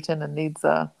finishes Bridgerton and needs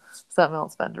something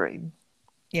else fun to read.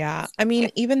 Yeah. I mean,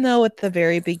 even though at the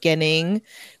very beginning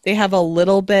they have a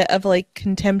little bit of like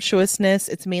contemptuousness,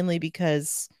 it's mainly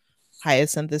because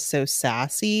Hyacinth is so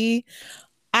sassy.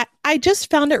 I just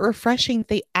found it refreshing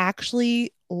they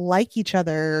actually like each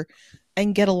other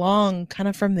and get along kind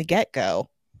of from the get-go.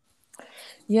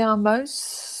 Yeah,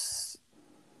 most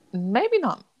maybe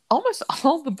not almost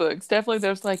all the books. Definitely,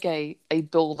 there's like a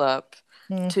build up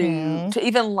Mm-hmm. to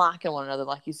even liking one another,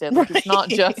 like you said. Like it's not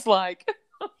Right. just like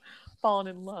falling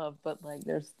in love, but like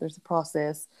there's a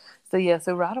process. So yeah,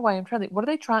 so right away I'm trying to think, what are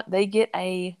they trying? They get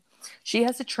a she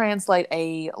has to translate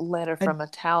a letter Uh, from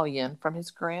Italian from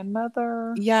his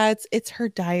grandmother. yeah, it's her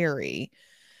diary.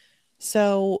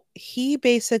 So he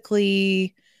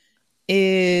basically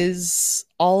is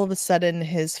all of a sudden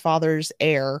his father's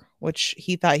heir, which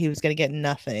he thought he was going to get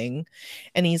nothing.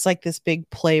 And he's like this big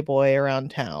playboy around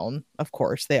town. Of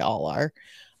course, they all are.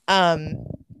 Um,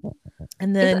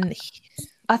 and then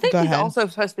I think go he's ahead. also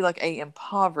supposed to be like a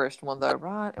impoverished one though,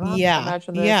 right? Am I Yeah,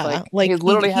 imagining this? yeah. Like Like he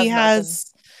literally he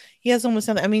has nothing. has almost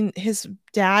something. I mean, his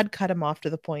dad cut him off to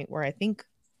the point where I think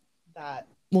that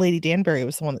Lady Danbury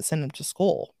was the one that sent him to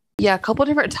school. Yeah, a couple of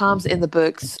different times in the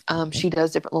books, she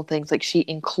does different little things. Like she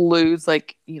includes,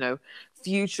 like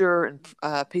future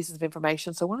and pieces of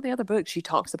information. So one of the other books, she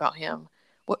talks about him.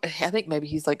 What I think maybe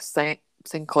he's like Saint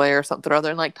Sinclair or something or other,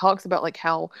 and like talks about like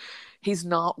how he's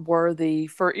not worthy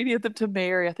for any of them to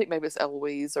marry. I think maybe it's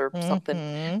Eloise or something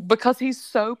Mm-hmm. because he's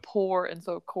so poor, and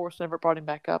so of course never brought him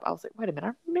back up. I was like, wait a minute,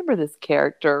 I remember this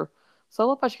character. So I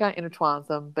love how she kind of intertwines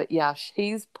them. But yeah,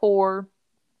 he's poor.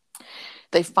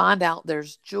 They find out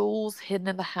there's jewels hidden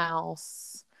in the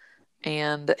house.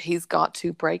 and he's got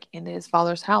to break into his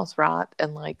father's house, right?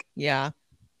 And like Yeah.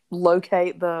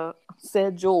 locate the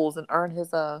said jewels and earn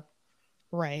his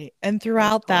Right. And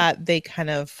what's throughout the word? that they kind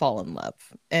of fall in love.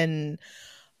 And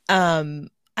um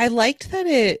I liked that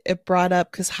it brought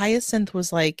up because Hyacinth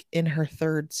was like in her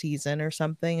third season or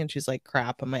something, and she's like,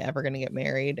 crap, am I ever gonna get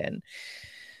married? And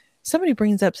somebody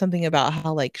brings up something about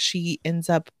how like she ends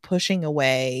up pushing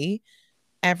away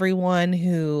everyone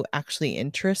who actually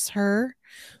interests her,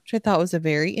 which I thought was a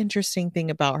very interesting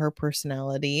thing about her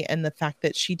personality, and the fact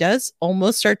that she does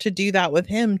almost start to do that with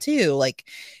him too. Like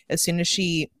as soon as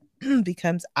she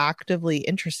becomes actively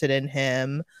interested in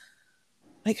him,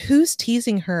 like who's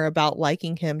teasing her about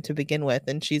liking him to begin with,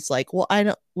 and she's like, well, I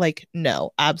don't like,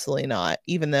 no, absolutely not,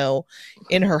 even though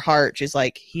in her heart she's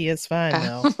like, he is fine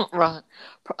though. Right.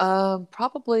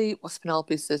 Probably what's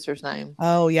Penelope's sister's name?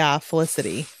 Oh yeah,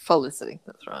 Felicity. Felicity.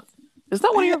 That's right. Is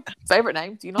that one of I your favorite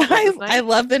names? Do you not love I this I name?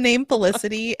 love the name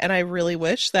Felicity, and I really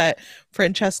wish that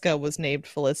Francesca was named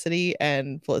Felicity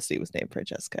and Felicity was named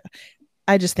Francesca.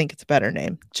 I just think it's a better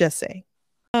name. Just saying.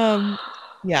 Um,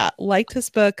 yeah, liked this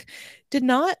book. Did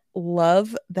not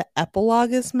love the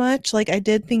epilogue as much. Like I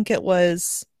did think it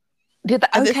was Did they,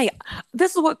 this okay,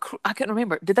 this is what I couldn't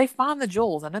remember. Did they find the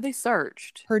jewels? I know they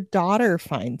searched. her daughter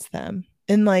finds them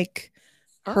in like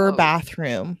her Oh,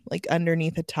 bathroom, like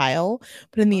underneath a tile.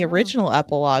 But in the oh, original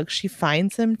epilogue, she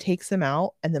finds them, takes them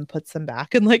out, and then puts them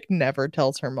back and like never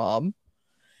tells her mom.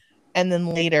 And then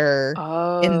later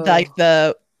in like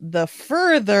oh. the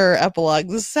further epilogue,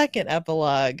 the second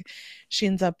epilogue, she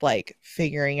ends up like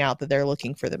figuring out that they're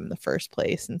looking for them in the first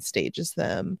place and stages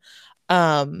them.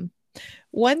 um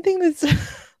One thing that's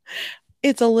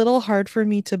it's a little hard for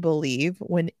me to believe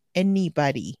when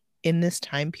anybody in this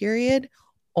time period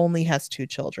only has two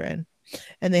children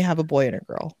and they have a boy and a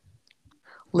girl.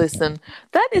 Listen,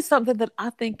 that is something that I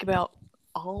think about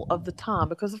all of the time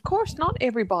because, of course, not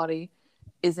everybody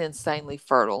is insanely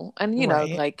fertile. And,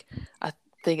 Right. like I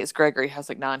think it's Gregory has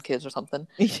like 9 kids or something.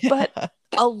 But Yeah.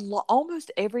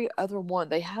 almost every other one,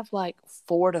 they have like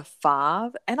 4 to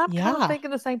 5. And I'm kind of Yeah.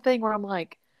 thinking the same thing where I'm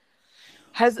like,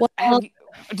 has, Well, have you,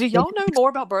 do they y'all know more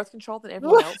about birth control than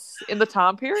everyone else in the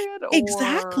time period or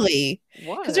exactly.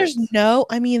 Because what? there's no,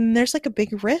 I mean, there's like a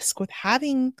big risk with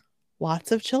having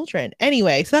lots of children.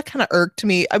 Anyway, so that kind of irked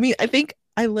me. I mean,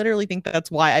 I literally think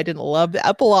that's why I didn't love the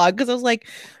epilogue because I was like,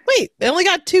 wait, they only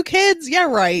got two kids? Yeah,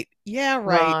 right. Yeah,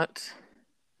 right. Right.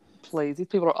 Please, these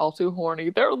people are all too horny.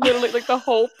 They're literally like the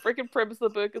whole freaking premise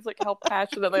of the book is like how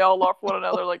passionate they all are for one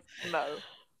another. Like, no,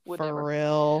 would For never.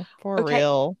 real. For Okay,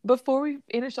 real. before we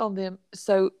finish on them,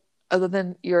 so other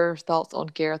than your thoughts on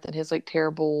Gareth and his like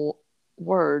terrible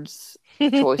words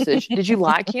choices, did you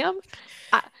like him?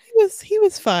 I He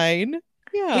was fine.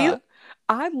 he Yeah.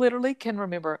 I literally can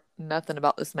remember nothing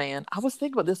about this man. I was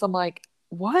thinking about this. I'm like,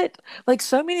 what? Like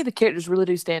so many of the characters really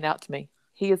do stand out to me.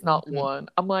 He is not Mhm. one.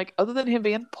 I'm like, other than him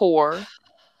being poor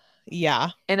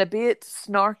Yeah. and a bit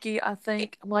snarky, I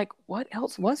think. I'm like, what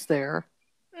else was there?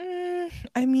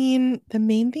 I mean, the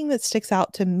main thing that sticks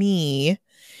out to me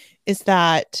is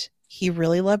that he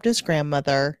really loved his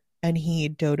grandmother and he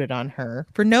doted on her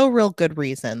for no real good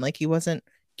reason. Like he wasn't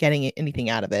getting anything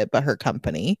out of it but her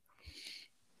company.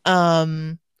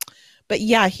 Um, but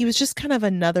yeah, he was just kind of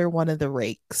another one of the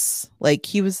rakes. Like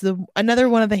he was the another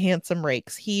one of the handsome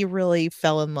rakes. He really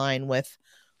fell in line with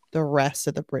the rest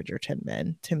of the Bridgerton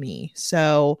men to me.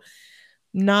 So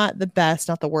not the best,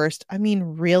 not the worst. I mean,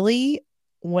 really,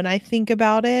 when I think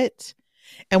about it,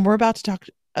 and we're about to talk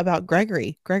about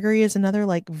Gregory. Gregory is another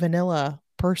like vanilla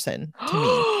person to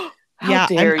me. How Yeah,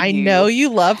 dare I know you? you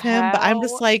love him, but I'm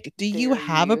just How like, do you dare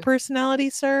have a you? personality,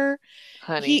 sir?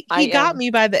 Honey, He got me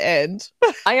by the end.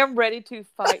 I am ready to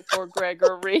fight for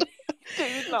Gregory.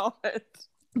 Do not.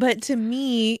 But to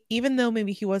me, even though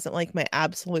maybe he wasn't like my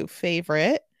absolute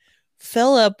favorite,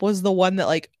 Philip was the one that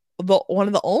like the one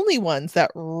of the only ones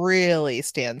that really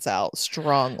stands out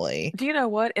strongly. Do you know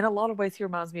what? In a lot of ways, he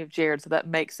reminds me of Jared, so that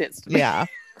makes sense to me. Yeah.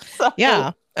 So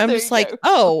Yeah. I'm there just you like, go.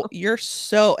 oh, you're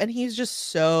so, and he's just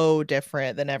so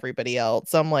different than everybody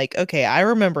else. I'm like, okay, I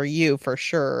remember you for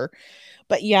sure.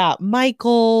 But yeah,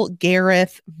 Michael,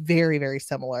 Gareth, very, very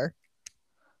similar.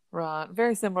 Right.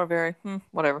 Very similar, very,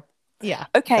 whatever. Yeah,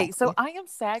 Okay, so exactly. I am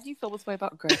sad you feel this way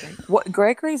about Gregory. What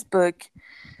Gregory's book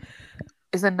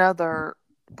is another,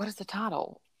 what is the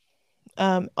title?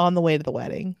 On the way to the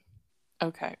wedding.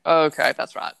 Okay. Okay,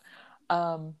 that's right.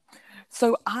 Um,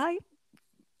 so I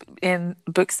in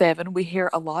book 7, we hear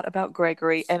a lot about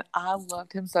Gregory, and I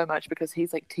loved him so much because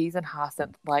he's like teasing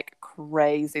Hyacinth like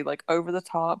crazy, like over the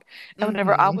top. And Hmm.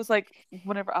 whenever I was like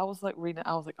reading it,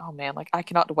 I was like, oh man, like I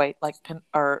cannot wait. Like,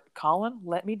 or Colin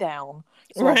let me down.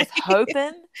 So I Right. was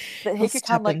hoping that He'll he could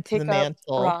kind of step like into the pick up,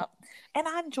 mantle. right. And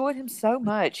I enjoyed him so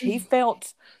much. He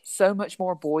felt so much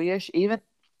more boyish. Even,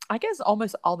 I guess,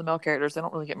 almost all the male characters, they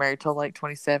don't really get married till like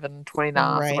 27,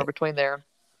 29, somewhere Right. between there.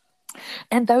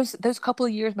 And those couple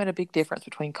of years made a big difference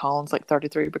between Colin's like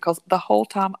 33, because the whole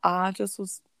time I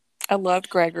loved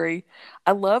Gregory.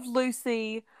 I loved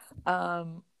Lucy.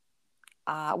 Um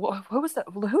who was that?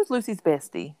 Who was Lucy's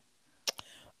bestie?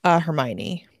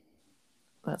 Hermione.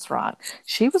 That's right.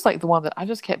 She was like the one that I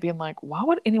just kept being like, why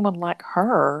would anyone like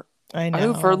her I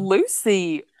over know.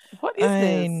 Lucy? What is I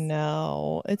this?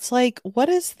 know. It's like,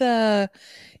 is there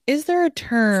a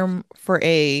term for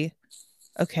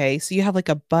okay, so you have like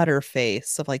a butter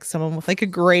face of like someone with like a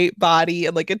great body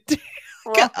and like a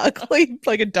Right. ugly,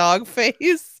 like a dog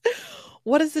face.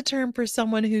 What is the term for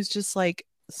someone who's just like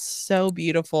so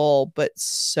beautiful but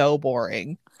so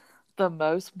boring? The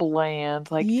most bland.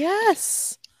 Like,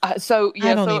 Yes. so I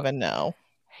yeah, don't so even know.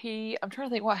 I'm trying to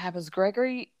think what happens.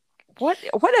 Gregory, what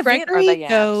event are they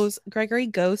at? Gregory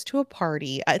goes to a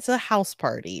party. It's a house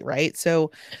party, right?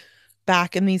 So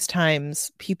back in these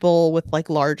times, people with like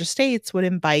large estates would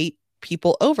invite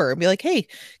people over and be like, "Hey,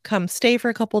 come stay for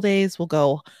a couple days. We'll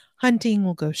go hunting,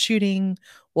 we'll go shooting,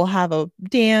 we'll have a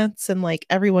dance and like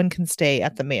everyone can stay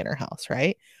at the manor house,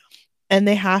 right?" And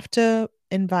they have to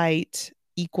invite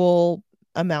equal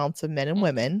amounts of men and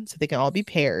women so they can all be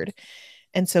paired.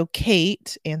 And so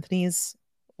Kate, Anthony's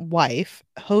wife,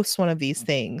 hosts one of these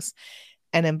things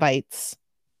and invites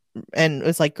and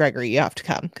was like, Gregory, you have to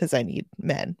come because I need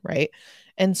men, right?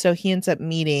 And so he ends up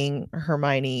meeting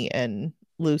Hermione and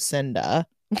Lucinda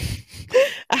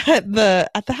at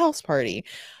the house party.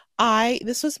 I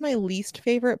This was my least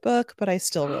favorite book, but I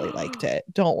still really liked it.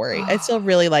 Don't worry. I still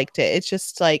really liked it. It's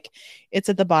just like it's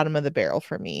at the bottom of the barrel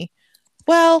for me.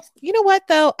 Well, you know what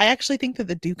though? I actually think that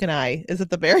The Duke and I is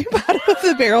at the very bottom of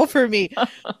the barrel for me.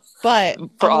 But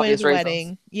For On the Way to obvious the reasons.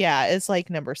 Wedding, yeah, it's like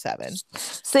number 7.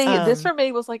 See, this Um, for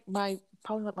me was like my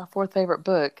probably like my fourth favorite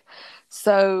book.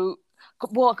 So,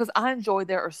 well, because I enjoyed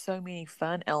there are so many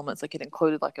fun elements. Like it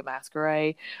included like a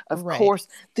masquerade, of right. course.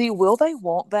 The will they,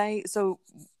 won't they? So,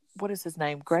 what is his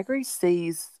name? Gregory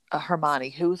sees Hermione,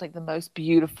 who was like the most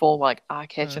beautiful, like eye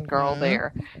catching girl Hmm.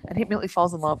 there, and he immediately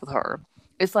falls in love with her.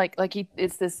 It's like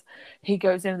he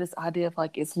goes into this idea of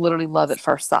like it's literally love at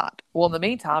first sight. Well, in the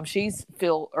meantime, she's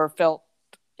felt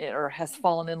or has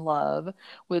fallen in love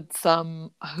with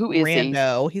some, who is he?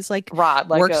 Rando. He's like Right,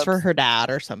 works for her dad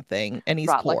or something, and he's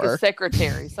like a poor.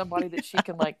 secretary, somebody that she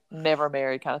can like never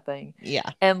marry, kind of thing.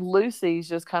 Yeah. And Lucy's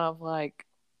just kind of like,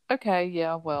 okay,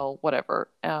 yeah, well, whatever.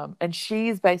 And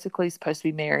she's basically supposed to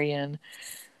be marrying,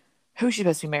 who's she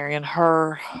supposed to be marrying?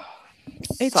 Her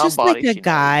It's just like somebody a she knows,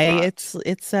 guy. right?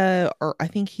 It's a or I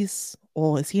think he's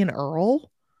oh, is he an earl?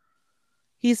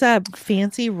 He's a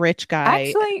fancy rich guy.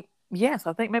 Actually, yes,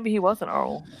 I think maybe he was an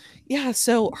earl. Yeah,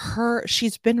 so her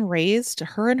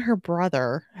and her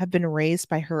brother have been raised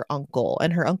by her uncle,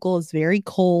 and her uncle is very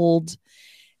cold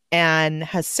and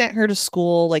has sent her to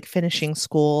school, like finishing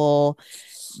school,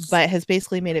 but has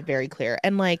basically made it very clear.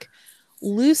 And like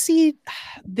Lucy,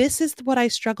 this is what I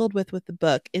struggled with the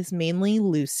book is mainly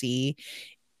Lucy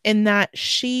in that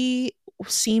she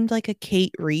seemed like a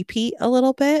Kate repeat a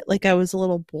little bit. Like I was a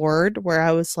little bored where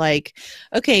I was like,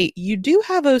 okay, you do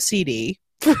have OCD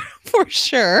for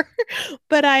sure.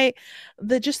 But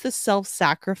the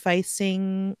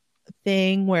self-sacrificing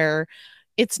thing where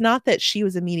it's not that she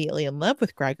was immediately in love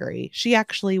with Gregory. She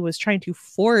actually was trying to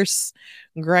force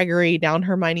Gregory down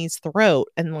Hermione's throat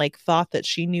and like thought that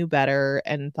she knew better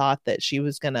and thought that she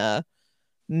was gonna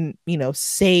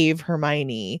save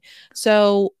Hermione.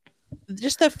 So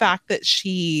just the fact that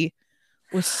she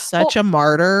was such Well, a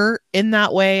martyr in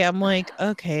that way, I'm like,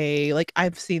 okay, like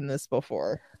I've seen this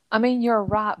before. I mean, you're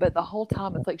right, but the whole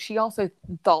time it's like she also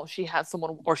thought she had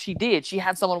someone, or she did. She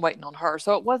had someone waiting on her.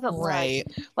 So it wasn't Right.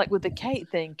 like with the Kate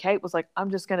thing. Kate was like,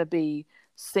 "I'm just gonna be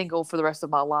single for the rest of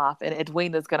my life, and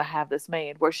Edwina's gonna have this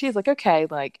man." Where she's like, "Okay,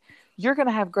 like you're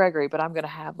gonna have Gregory, but I'm gonna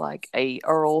have like a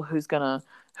Earl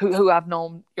who I've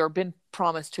known or been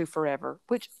promised to forever."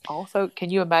 Which also, can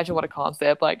you imagine what a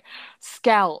concept? Like,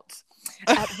 Scout.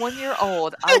 At 1 year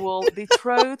old, I will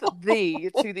betroth thee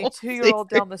to the 2 year old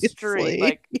down the street. Seriously.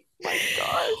 Like, my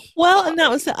gosh. Well, Stop and that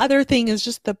was it. the other thing is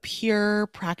just the pure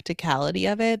practicality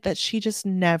of it that she just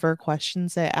never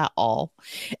questions it at all.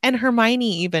 And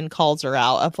Hermione even calls her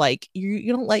out of like,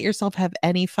 you don't let yourself have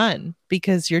any fun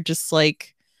because you're just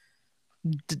like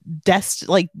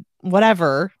like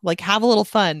whatever, like have a little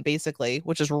fun basically,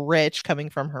 which is rich coming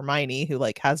from Hermione, who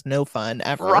like has no fun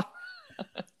ever.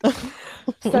 Right.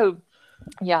 So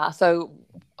yeah, so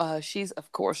she's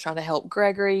of course trying to help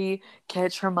Gregory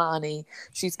catch Hermione.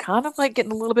 She's kind of like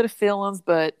getting a little bit of feelings,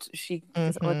 but she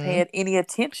doesn't really pay Mm-hmm. it any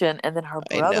attention. And then her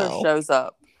I brother know. shows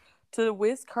up to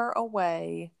whisk her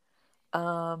away.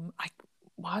 I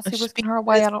Why is he It's just whisking her away?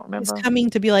 because I don't he's remember. coming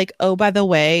to be like, oh, by the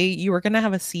way, you were gonna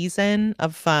have a season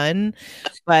of fun,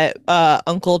 but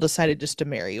Uncle decided just to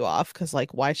marry you off because,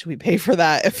 like, why should we pay for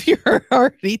that if you're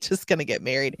already just gonna get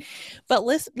married? But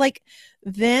listen, like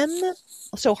them,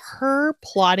 so her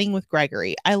plotting with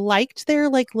Gregory, I liked their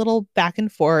like little back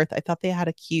and forth. I thought they had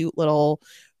a cute little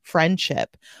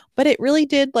friendship, but it really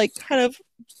did like kind of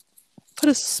put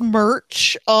a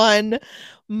smirch on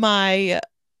my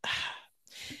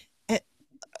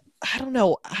I don't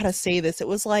know how to say this. It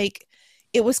was like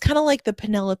it was kind of like the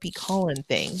Penelope Collin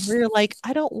thing, where you're like,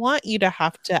 I don't want you to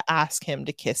have to ask him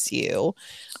to kiss you.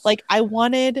 Like I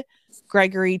wanted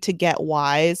Gregory to get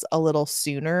wise a little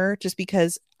sooner, just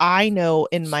because I know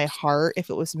in my heart, if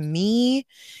it was me,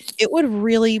 it would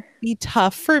really be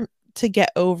tough for to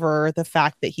get over the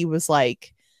fact that he was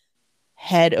like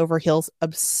head over heels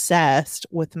obsessed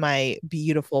with my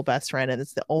beautiful best friend, and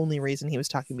it's the only reason he was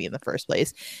talking to me in the first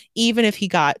place. Even if he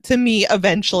got to me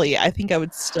eventually, I think I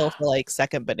would still feel like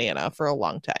second banana for a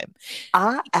long time.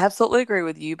 I absolutely agree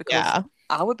with you because Yeah,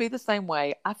 I would be the same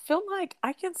way. I feel like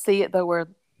I can see it though, where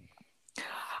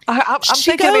I'm she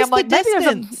thinking of me. goes I'm the like, maybe there's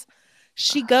a distance.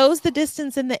 She goes the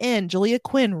distance in the end. Julia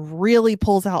Quinn really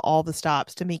pulls out all the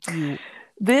stops to make you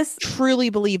this. truly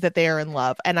believe that they are in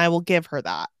love, and I will give her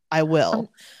that. I I'm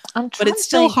will. I'm But trying it's to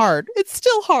still think. hard. It's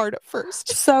still hard at first.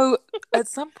 So at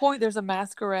some point, there's a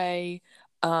masquerade.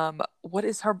 What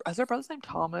is her brother's name?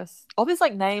 Thomas. All these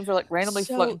like names are like randomly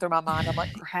So floating through my mind. I'm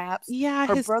like, perhaps yeah,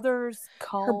 her his brother's her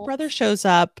cult. brother shows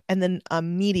up, and then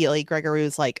immediately Gregory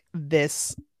was like,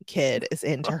 this kid is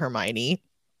into Hermione.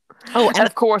 Oh, And and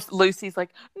of course, Lucy's like,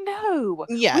 no, we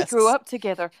grew yes, up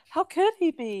together. How could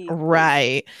he be?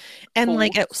 right. And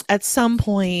like Fool. at some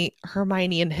point,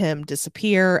 Hermione and him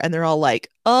disappear, and they're all like,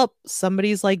 oh,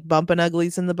 somebody's like bumping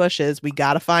uglies in the bushes. We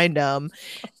gotta find them.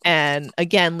 And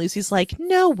again, Lucy's like,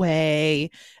 no way.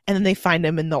 And then they find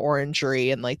him in the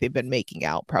orangery, and like they've been making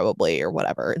out probably or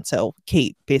whatever. And so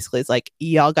Kate basically is like,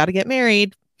 y'all gotta get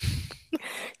married.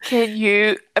 Can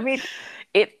you? I mean,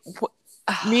 it.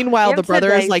 Meanwhile, In the brother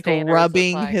is today's like standards, it's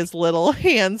rubbing like his little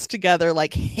hands together,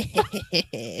 like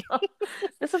this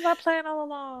is my plan all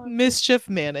along. mischief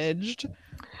managed.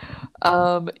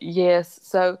 Yes.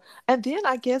 So, and then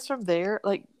I guess from there,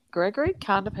 like Gregory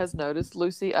kind of has noticed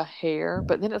Lucy a hair,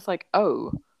 but then it's like,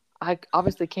 oh, I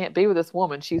obviously can't be with this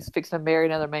woman. She's fixing to marry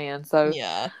another man. So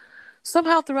Yeah.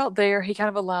 somehow throughout there, he kind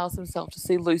of allows himself to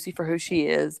see Lucy for who she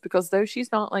is, because though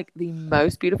she's not like the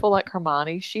most beautiful like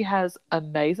Hermione, she has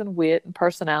amazing wit and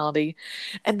personality.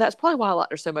 And that's probably why I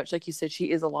liked her so much. Like you said,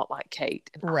 she is a lot like Kate.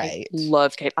 And I Right.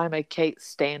 love Kate. I'm a Kate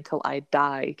stand till I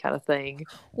die kind of thing.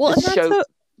 Well, This and show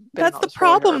better that's not the destroy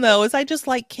her, problem but though, is I just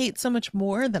like Kate so much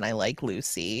more than I like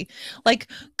Lucy. Like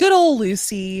good old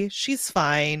Lucy, she's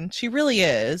fine. She really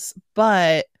is.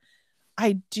 But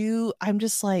I'm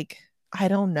just like, I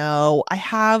don't know. I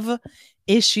have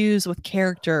issues with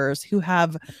characters who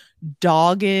have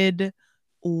dogged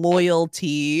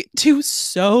loyalty to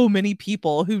so many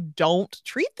people who don't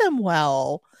treat them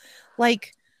well.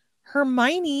 Like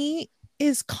Hermione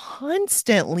is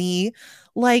constantly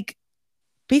like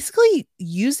basically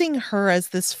using her as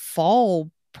this fall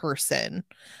person,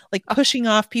 like pushing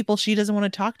off people she doesn't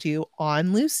want to talk to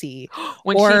on Lucy.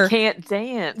 when she Or can't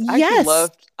dance. yes.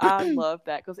 I love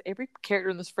that because every character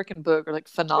in this freaking book are like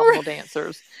phenomenal I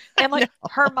dancers. And know. like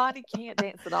Hermione can't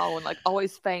dance at all and like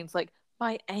always feigns like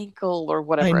my ankle or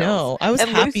I whatever else. know. I was And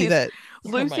happy that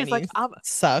Lucy's like, Hermione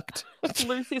sucked.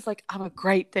 I'm a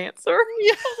great dancer.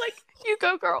 Yeah, I'm like, you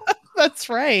go girl. that's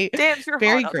right. Dance your heart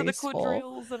Very out to the graceful.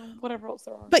 quadrilles and whatever else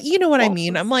there are. But you know what I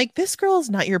mean? I'm Waltzes. like, this girl is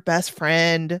not your best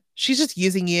friend. She's just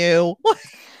using you.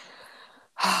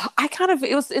 I kind of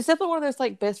it's definitely one of those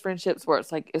like best friendships where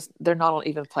it's like they're not on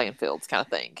even playing fields kind of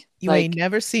thing. You ain't Like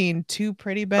never seen two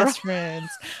pretty best friends.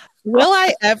 Will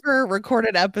I ever record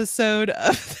an episode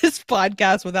of this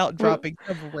podcast without dropping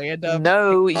some random?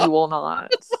 no, you will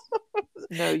not.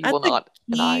 No, you will not.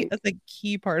 And That's a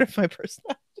key part of my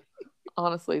personality.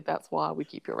 honestly, that's why we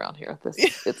keep you around here.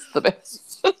 It's the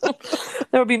best.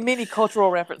 There will be many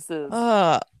cultural references.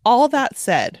 All that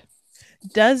said,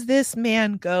 does this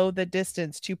man go the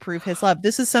distance to prove his love?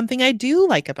 This is something I do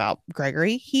like about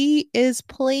Gregory. He is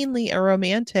plainly a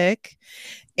romantic,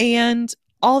 and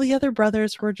all the other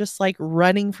brothers were just like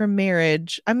running from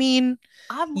marriage. I mean,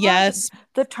 I loved yes,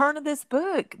 the turn of this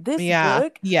book. This yeah,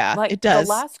 book, yeah, like it the does.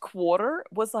 last quarter,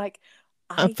 was like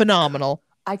I Phenomenal.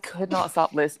 I could not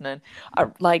stop listening.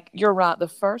 Like you're right. The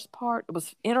first part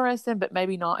was interesting, but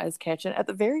maybe not as catching. At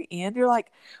the very end, you're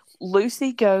like,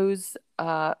 Lucy goes.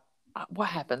 What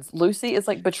happens? Lucy is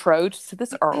like betrothed to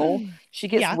this Earl. She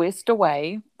gets Yeah. whisked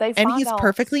away. They And find he's out.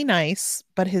 perfectly nice,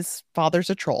 but his father's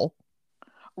a troll.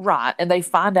 Right, and they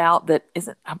find out that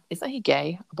isn't he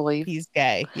gay? I believe. He's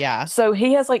gay. Yeah. So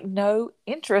he has like no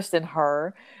interest in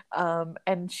her,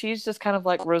 and she's just kind of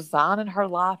like resigning her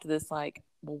life to this. Like,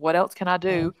 well, what else can I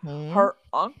do? Hmm. Her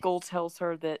uncle tells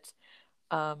her that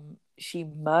she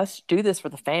must do this for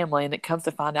the family, and it comes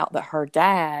to find out that her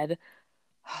dad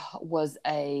was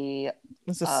a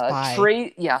He's a spy.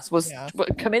 was Yeah.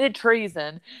 committed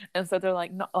treason, and so they're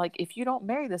like, no, like if you don't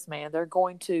marry this man, they're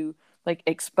going to like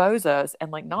expose us,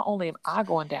 and like not only am I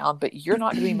going down, but you're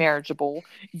not going to be marriageable,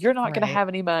 you're not going to Right. have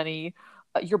any money,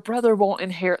 your brother won't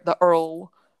inherit the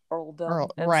earldom,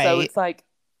 and so Right. it's like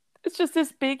it's just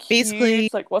this big Basically,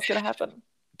 huge like what's going to happen.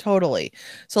 totally.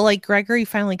 So like Gregory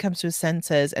finally comes to his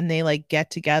senses and they like get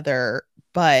together,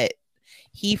 but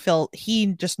he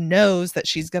just knows that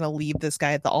she's going to leave this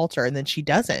guy at the altar, and then she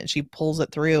doesn't. She pulls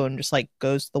it through and just like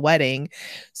goes to the wedding.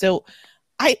 So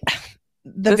I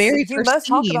the very You first must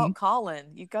talk about scene.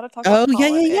 Colin. You've got to talk Oh about yeah,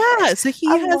 Colin. yeah, yeah. So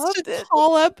he I has to loved it.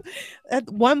 call up at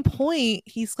one point.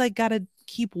 He's like got to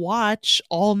keep watch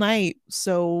all night,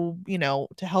 so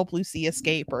to help Lucy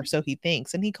escape, or so he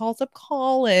thinks. And he calls up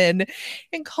Colin,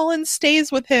 and Colin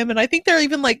stays with him. And I think they're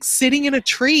even like sitting in a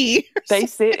tree. They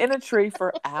sit in a tree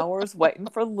for hours waiting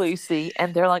for Lucy,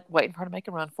 and they're like waiting for her to make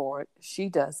a run for it. She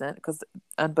doesn't, because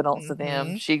unbeknownst to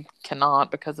them, Mm-hmm. she cannot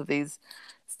because of these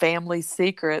family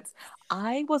secrets.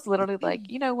 I was literally like,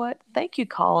 you know what? Thank you,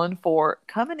 Colin, for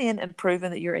coming in and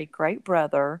proving that you're a great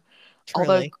brother.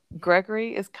 Although Truly,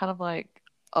 Gregory is kind of like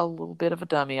a little bit of a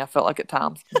dummy, I felt like at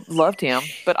times. Loved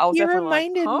him, but I was he definitely like,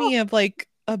 reminded huh? me of like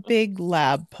a big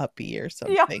lab puppy or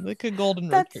Yeah, something, like a golden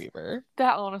that's retriever.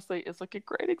 that honestly is like a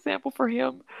great example for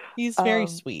him. He's very Um,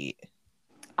 sweet.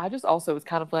 I just also was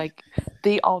kind of like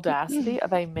the audacity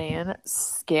of a man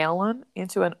scaling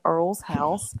into an earl's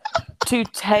house to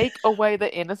take away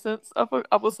the innocence of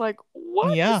I was like,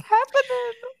 what is Yeah.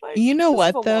 happening? Like, You know this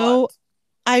is a what though? lot.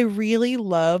 I really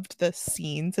loved the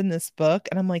scenes in this book,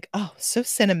 and I'm like, oh, so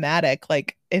cinematic.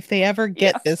 Like, if they ever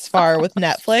Yeah. get this far with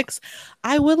Netflix,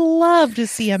 I would love to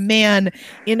see a man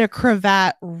in a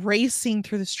cravat racing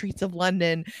through the streets of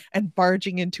London and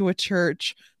barging into a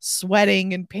church,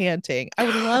 sweating and panting. I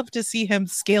would love to see him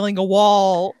scaling a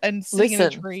wall and sitting in a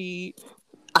Listen, tree.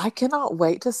 I cannot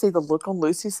wait to see the look on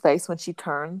Lucy's face when she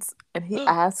turns and he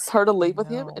asks her to I leave with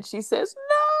him know. and she says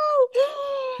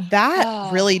That no.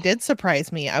 really did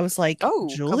surprise me. I was like, Oh,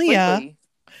 Julia, completely.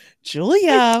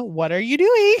 Julia, what are you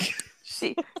doing?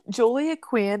 She Julia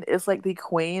Quinn is like the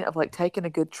queen of like taking a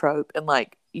good trope and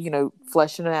like,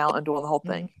 fleshing it out and doing the whole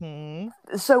thing. Hmm.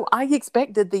 So I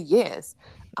expected the yes.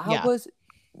 I Yeah. was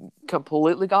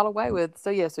completely got away with. So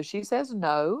yeah, so she says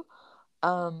no.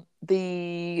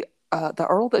 The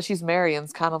Earl that she's marrying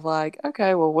is kind of like,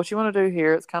 okay, well, what you want to do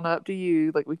here? It's kind of up to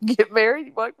you. Like we can get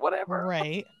married, like whatever.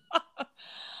 Right.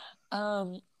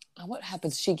 Um, what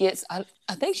happens? She gets. I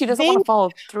think she doesn't They, want to follow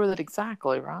through with it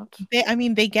exactly, right? I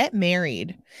mean, they get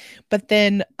married, but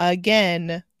then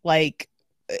again, like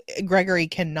Gregory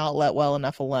cannot let well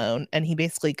enough alone, and he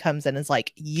basically comes in and is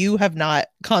like, "You have not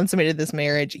consummated this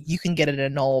marriage. You can get it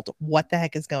annulled. What the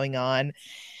heck is going on?"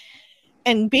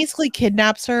 And basically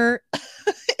kidnaps her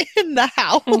in the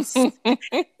house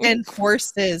and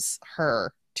forces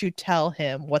her to tell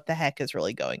him what the heck is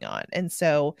really going on. And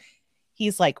so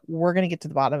he's like, we're going to get to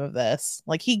the bottom of this.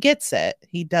 Like, he gets it,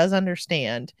 he does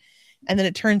understand. And then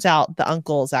it turns out the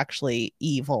uncle is actually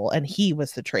evil and he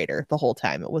was the traitor the whole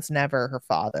time. It was never her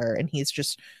father. And he's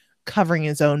just covering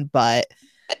his own butt.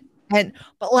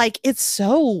 But like, it's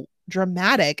so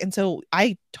dramatic. And so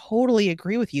I totally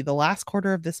agree with you. The last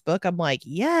quarter of this book, I'm like,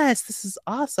 yes, this is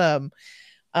awesome.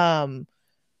 Um,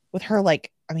 with her,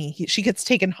 like, I mean, she gets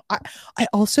taken. I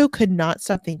also could not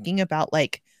stop thinking about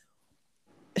like,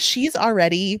 she's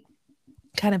already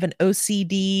kind of an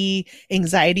OCD,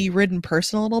 anxiety ridden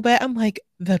person a little bit. I'm like,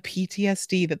 the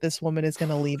PTSD that this woman is going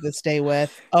to leave this day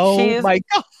with. She Oh is. my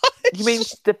God. You mean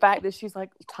the fact that she's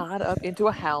like tied up into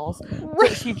a house?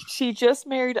 That she just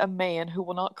married a man who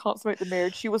will not consummate the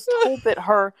marriage. She was told that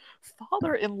her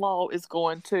father-in-law is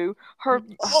going to.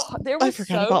 I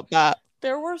forgot about that.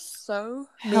 There were so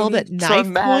Held many at knife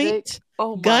dramatic. point,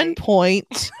 Oh gun my!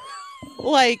 point.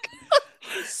 Like,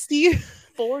 see,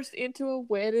 forced into a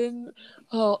wedding,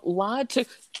 lied to,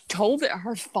 told that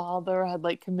her father had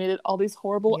like committed all these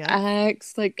horrible Yep.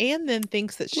 acts. Like, And then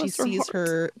thinks that she bless her sees heart.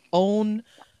 her own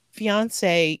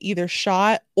fiance either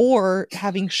shot or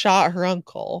having shot her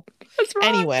uncle. That's right.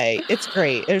 Anyway, it's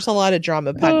great. There's a lot of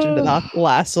drama packed into Uh, the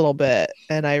last little bit,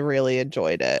 and I really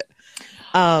enjoyed it.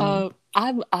 Um,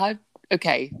 I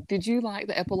okay. Did you like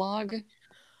the epilogue?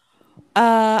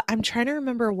 I'm trying to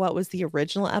remember what was the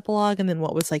original epilogue and then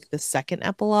what was like the second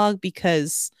epilogue,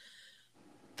 because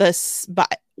this,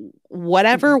 but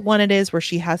whatever one it is where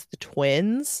she has the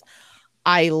twins,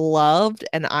 I loved,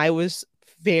 and I was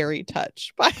very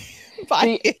touched by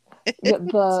The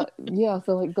it. yeah,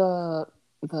 so like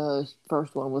the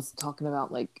first one was talking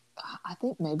about like I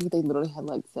think maybe they literally had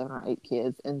like 7 or 8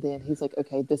 kids, and then he's like,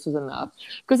 okay, this was enough,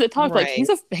 because it talked like Right.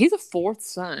 he's a fourth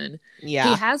son. He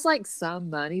Yeah. has like some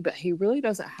money, but he really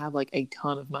doesn't have like a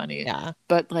ton of money. Yeah.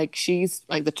 But like she's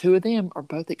like the two of them are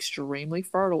both extremely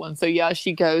fertile, and so yeah,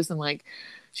 she goes and like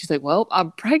she's like, well,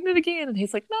 I'm pregnant again, and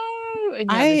he's like, no,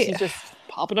 and yeah, then I she's just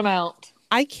popping them out.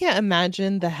 I can't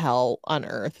imagine the hell on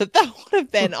earth that would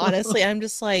have been. Honestly, I'm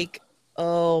just like,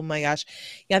 oh my gosh.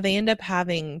 Yeah, they end up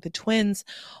having the twins,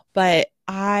 but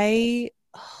it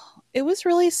was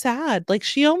really sad. Like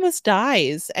she almost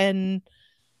dies, and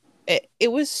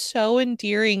it was so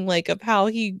endearing, like of how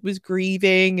he was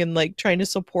grieving and like trying to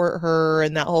support her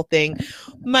and that whole thing.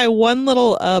 My one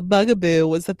little bugaboo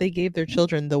was that they gave their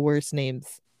children the worst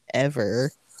names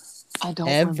ever. I don't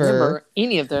Ever. remember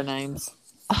any of their names.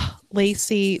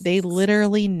 Lacey, they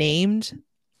literally named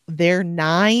their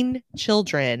 9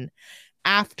 children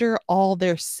after all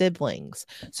their siblings.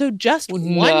 So just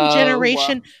one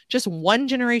generation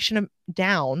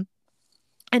down.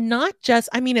 And not just,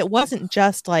 I mean, it wasn't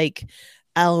just like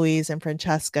Eloise and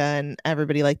Francesca and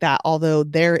everybody like that, although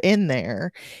they're in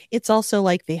there. It's also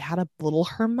like they had a little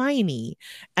Hermione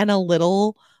and a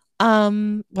little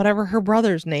whatever her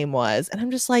brother's name was. And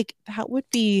I'm just like, that would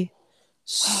be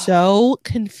so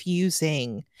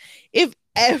confusing if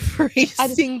every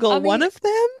single one of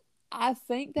them. I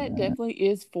think that definitely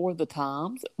is for the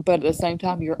times, but at the same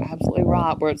time, you're absolutely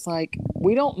right. Where it's like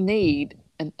we don't need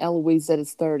an Eloise that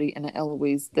is 30 and an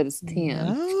Eloise that is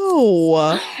 10.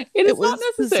 No, it is was not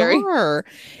necessary. Bizarre.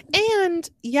 And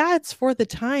yeah, it's for the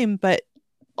time, but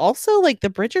also like the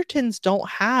Bridgertons don't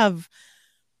have,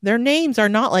 their names are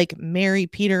not like Mary,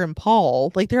 Peter, and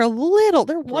Paul. Like they're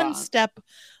one step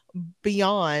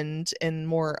beyond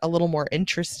and a little more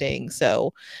interesting.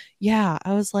 So yeah,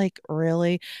 I was like,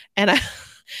 really? And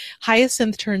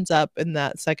Hyacinth turns up in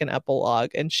that second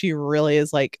epilogue, and she really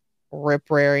is like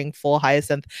rip raring full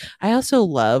Hyacinth. I also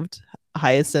loved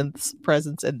Hyacinth's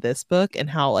presence in this book, and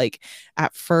how like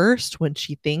at first when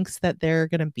she thinks that they're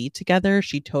gonna be together,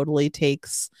 she totally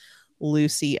takes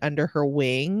Lucy under her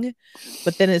wing.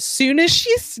 But then as soon as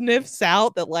she sniffs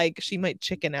out that like she might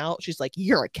chicken out, she's like,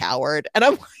 you're a coward. And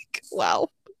I'm like, wow,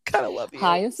 kind of love you.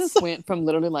 Hyacinth went from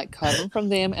literally like covering from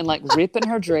them and like ripping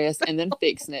her dress and then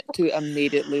fixing it to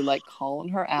immediately like calling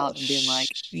her out and being like,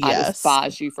 I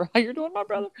despise you for how you're doing my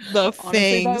brother. The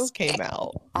fangs came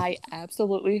out. I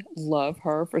absolutely love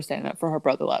her for standing up for her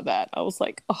brother like that. I was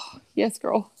like, oh, yes,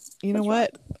 girl. You know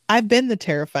what? Right. I've been the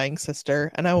terrifying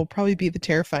sister, and I will probably be the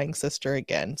terrifying sister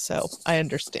again. So I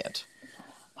understand.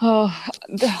 Oh,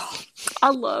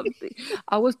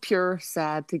 I was pure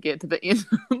sad to get to the end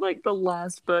of like the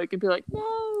last book and be like,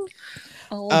 no,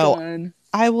 all done.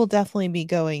 I will definitely be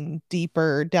going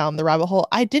deeper down the rabbit hole.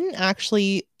 I didn't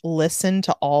actually listen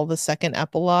to all the second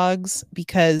epilogues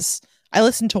because I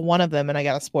listened to one of them and I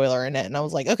got a spoiler in it, and I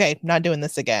was like, okay, not doing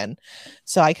this again.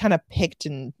 So I kind of picked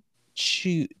and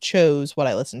chose what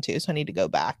I listened to. So I need to go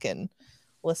back and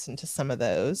listen to some of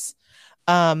those.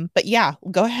 But yeah,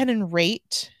 go ahead and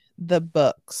rate the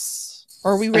books.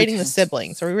 Or are we rating the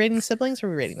siblings? Are we rating the siblings or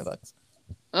are we rating the books?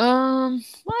 I'll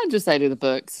just say do the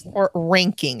books. Or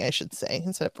ranking, I should say,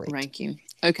 instead of ranking.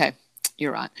 Okay,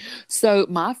 you're right. So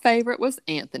my favorite was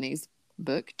Anthony's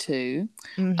book 2,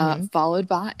 followed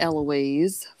by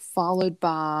Eloise, followed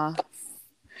by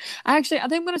actually, I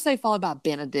think I'm going to say followed by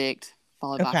Benedict,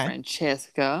 followed by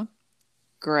Francesca,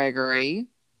 Gregory.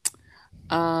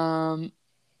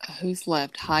 Who's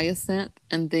left? Hyacinth,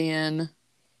 and then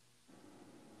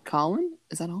Colin.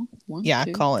 Is that all? 1,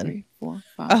 2, Colin. 3, 4,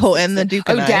 5. Oh, 6, and the Duke.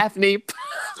 Daphne.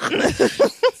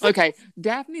 Okay,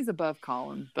 Daphne's above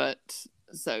Colin, but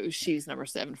so she's number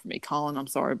 7 for me. Colin, I'm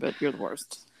sorry, but you're the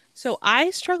worst. So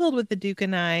I struggled with the Duke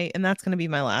and I, and that's going to be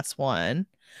my last one.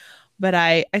 But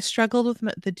I struggled with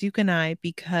the Duke and I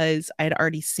because I'd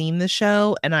already seen the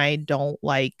show, and I don't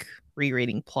like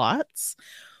rereading plots.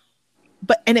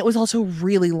 and it was also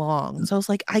really long. So I was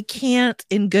like, I can't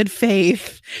in good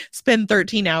faith spend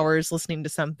 13 hours listening to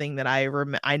something that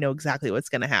I know exactly what's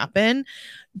going to happen.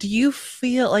 Do you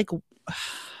feel like why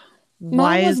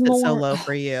Mine was is it so more low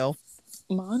for you?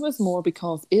 Mine was more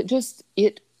because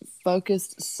it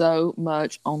focused so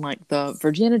much on like the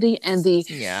virginity and the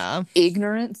Yeah.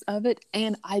 ignorance of it,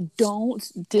 and I don't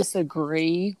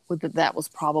disagree with that was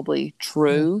probably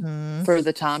true Mhm. for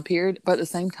the time period, but at the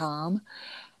same time,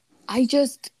 I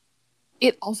just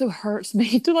it also hurts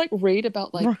me to like read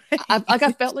about like I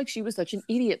Right. felt like she was such an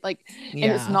idiot, like, and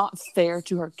it's Yeah. not fair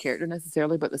to her character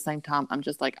necessarily, but at the same time I'm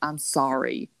just like, I'm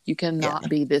sorry, you Yeah. cannot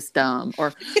be this dumb,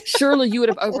 or surely you would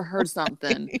have overheard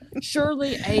something,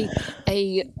 surely a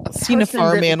Seen a person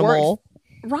farm that works animal.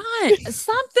 right Yeah.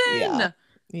 something.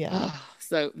 Yeah.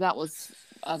 So that was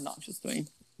obnoxious to me.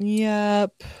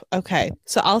 Yep. Okay.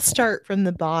 So I'll start from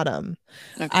the bottom.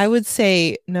 Okay. I would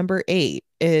say number 8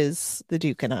 is The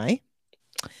Duke and I.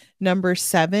 Number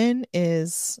 7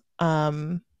 is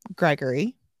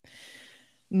Gregory.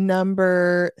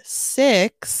 Number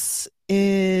 6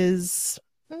 is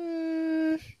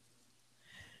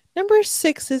number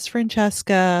 6 is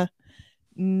Francesca.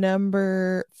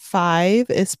 Number 5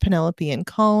 is Penelope and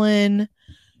Colin.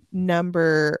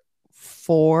 Number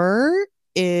 4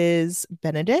 is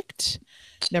Benedict.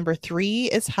 Number 3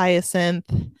 is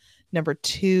Hyacinth. Number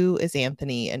 2 is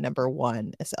Anthony. And number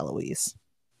 1 is Eloise.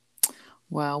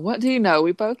 Well, what do you know?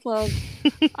 We both love.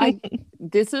 I.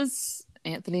 This is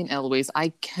Anthony and Eloise. I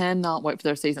cannot wait for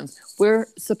their seasons. We're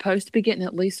supposed to be getting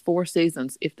at least 4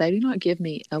 seasons. If they do not give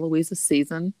me Eloise a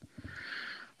season,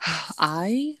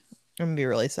 I I'm gonna be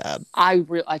really sad. I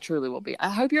truly will be. I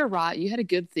hope you're right. You had a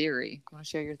good theory. Want to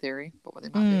share your theory? What they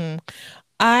might do?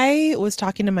 I was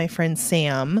talking to my friend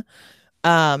Sam.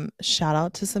 Shout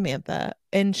out to Samantha.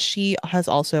 And she has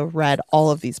also read all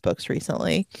of these books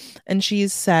recently. And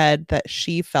she's said that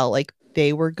she felt like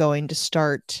they were going to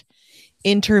start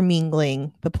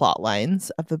intermingling the plot lines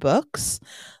of the books.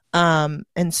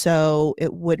 And so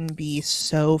it wouldn't be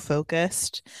so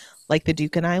focused like The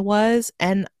Duke and I was.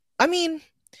 And I mean,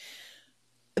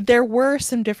 there were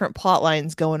some different plot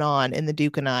lines going on in The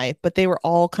Duke and I, but they were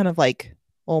all kind of like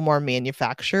a little more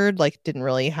manufactured, like didn't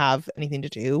really have anything to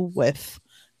do with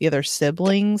the other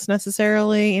siblings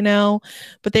necessarily, you know,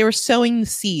 but they were sowing the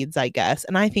seeds, I guess.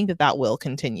 And I think that that will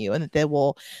continue and that they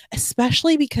will,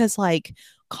 especially because like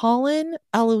Colin,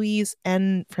 Eloise,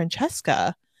 and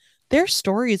Francesca, their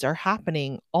stories are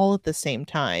happening all at the same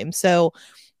time. So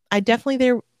I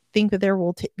definitely think that there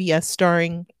will be a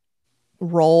starring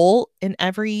role in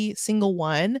every single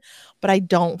one, but I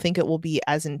don't think it will be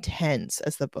as intense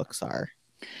as the books are.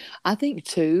 I think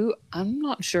too. I'm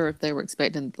not sure if they were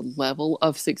expecting the level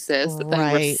of success that they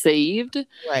Right, received. So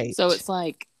right. it's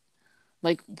like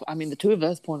I mean, the two of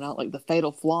us pointed out like the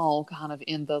fatal flaw kind of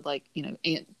in the like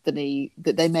Anthony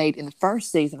that they made in the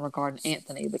first season regarding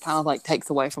Anthony that kind of like takes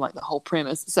away from like the whole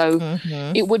premise. So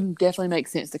Mm-hmm. it would definitely make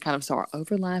sense to kind of start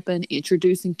overlapping,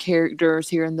 introducing characters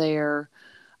here and there.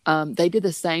 They did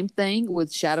the same thing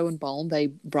with Shadow and Bone. They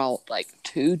brought like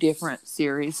two different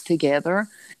series together,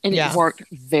 and it Yeah. worked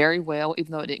very well,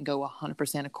 even though it didn't go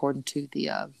 100% according to the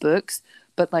books.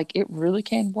 But like, it really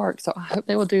can work. So I hope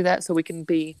they will do that so we can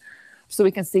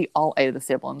see all 8 of the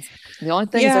siblings. The only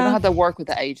thing is they're gonna Yeah. have to work with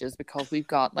the ages because we've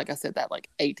got, like I said, that like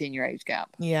 18-year age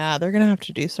gap. Yeah, they're gonna have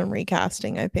to do some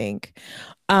recasting, I think.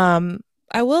 Um,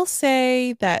 I will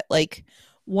say that like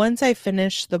once I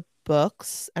finish the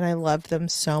books and I loved them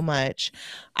so much,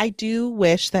 I do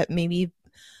wish that maybe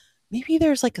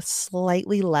there's like a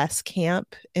slightly less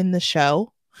camp in the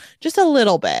show. Just a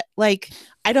little bit. Like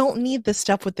I don't need the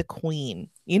stuff with the queen.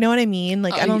 You know what I mean?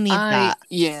 Like I don't need that.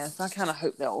 Yes, I kind of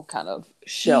hope they'll kind of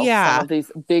shelf some Yeah, of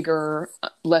these bigger,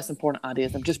 less important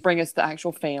ideas and just bring us the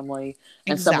actual family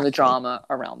and some of the exactly. drama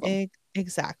around them.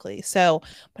 Exactly. So,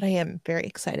 but I am very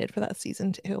excited for that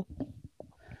season too.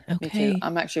 Me too. Okay.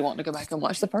 I'm actually wanting to go back and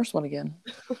watch the first one again.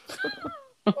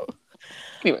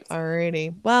 Anyways,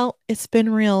 Alrighty. Well, it's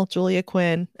been real, Julia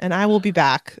Quinn, and I will be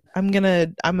back. I'm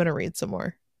gonna read some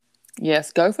more.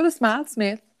 yes, go for the Smythe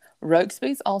Smith.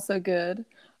 Rokesby's also good.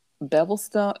 Bevel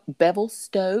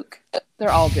Stoke. They're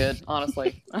all good,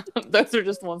 honestly. Those are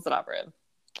just ones that I've read.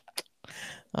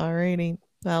 Alrighty.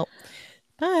 Well,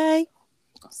 bye.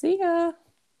 See ya.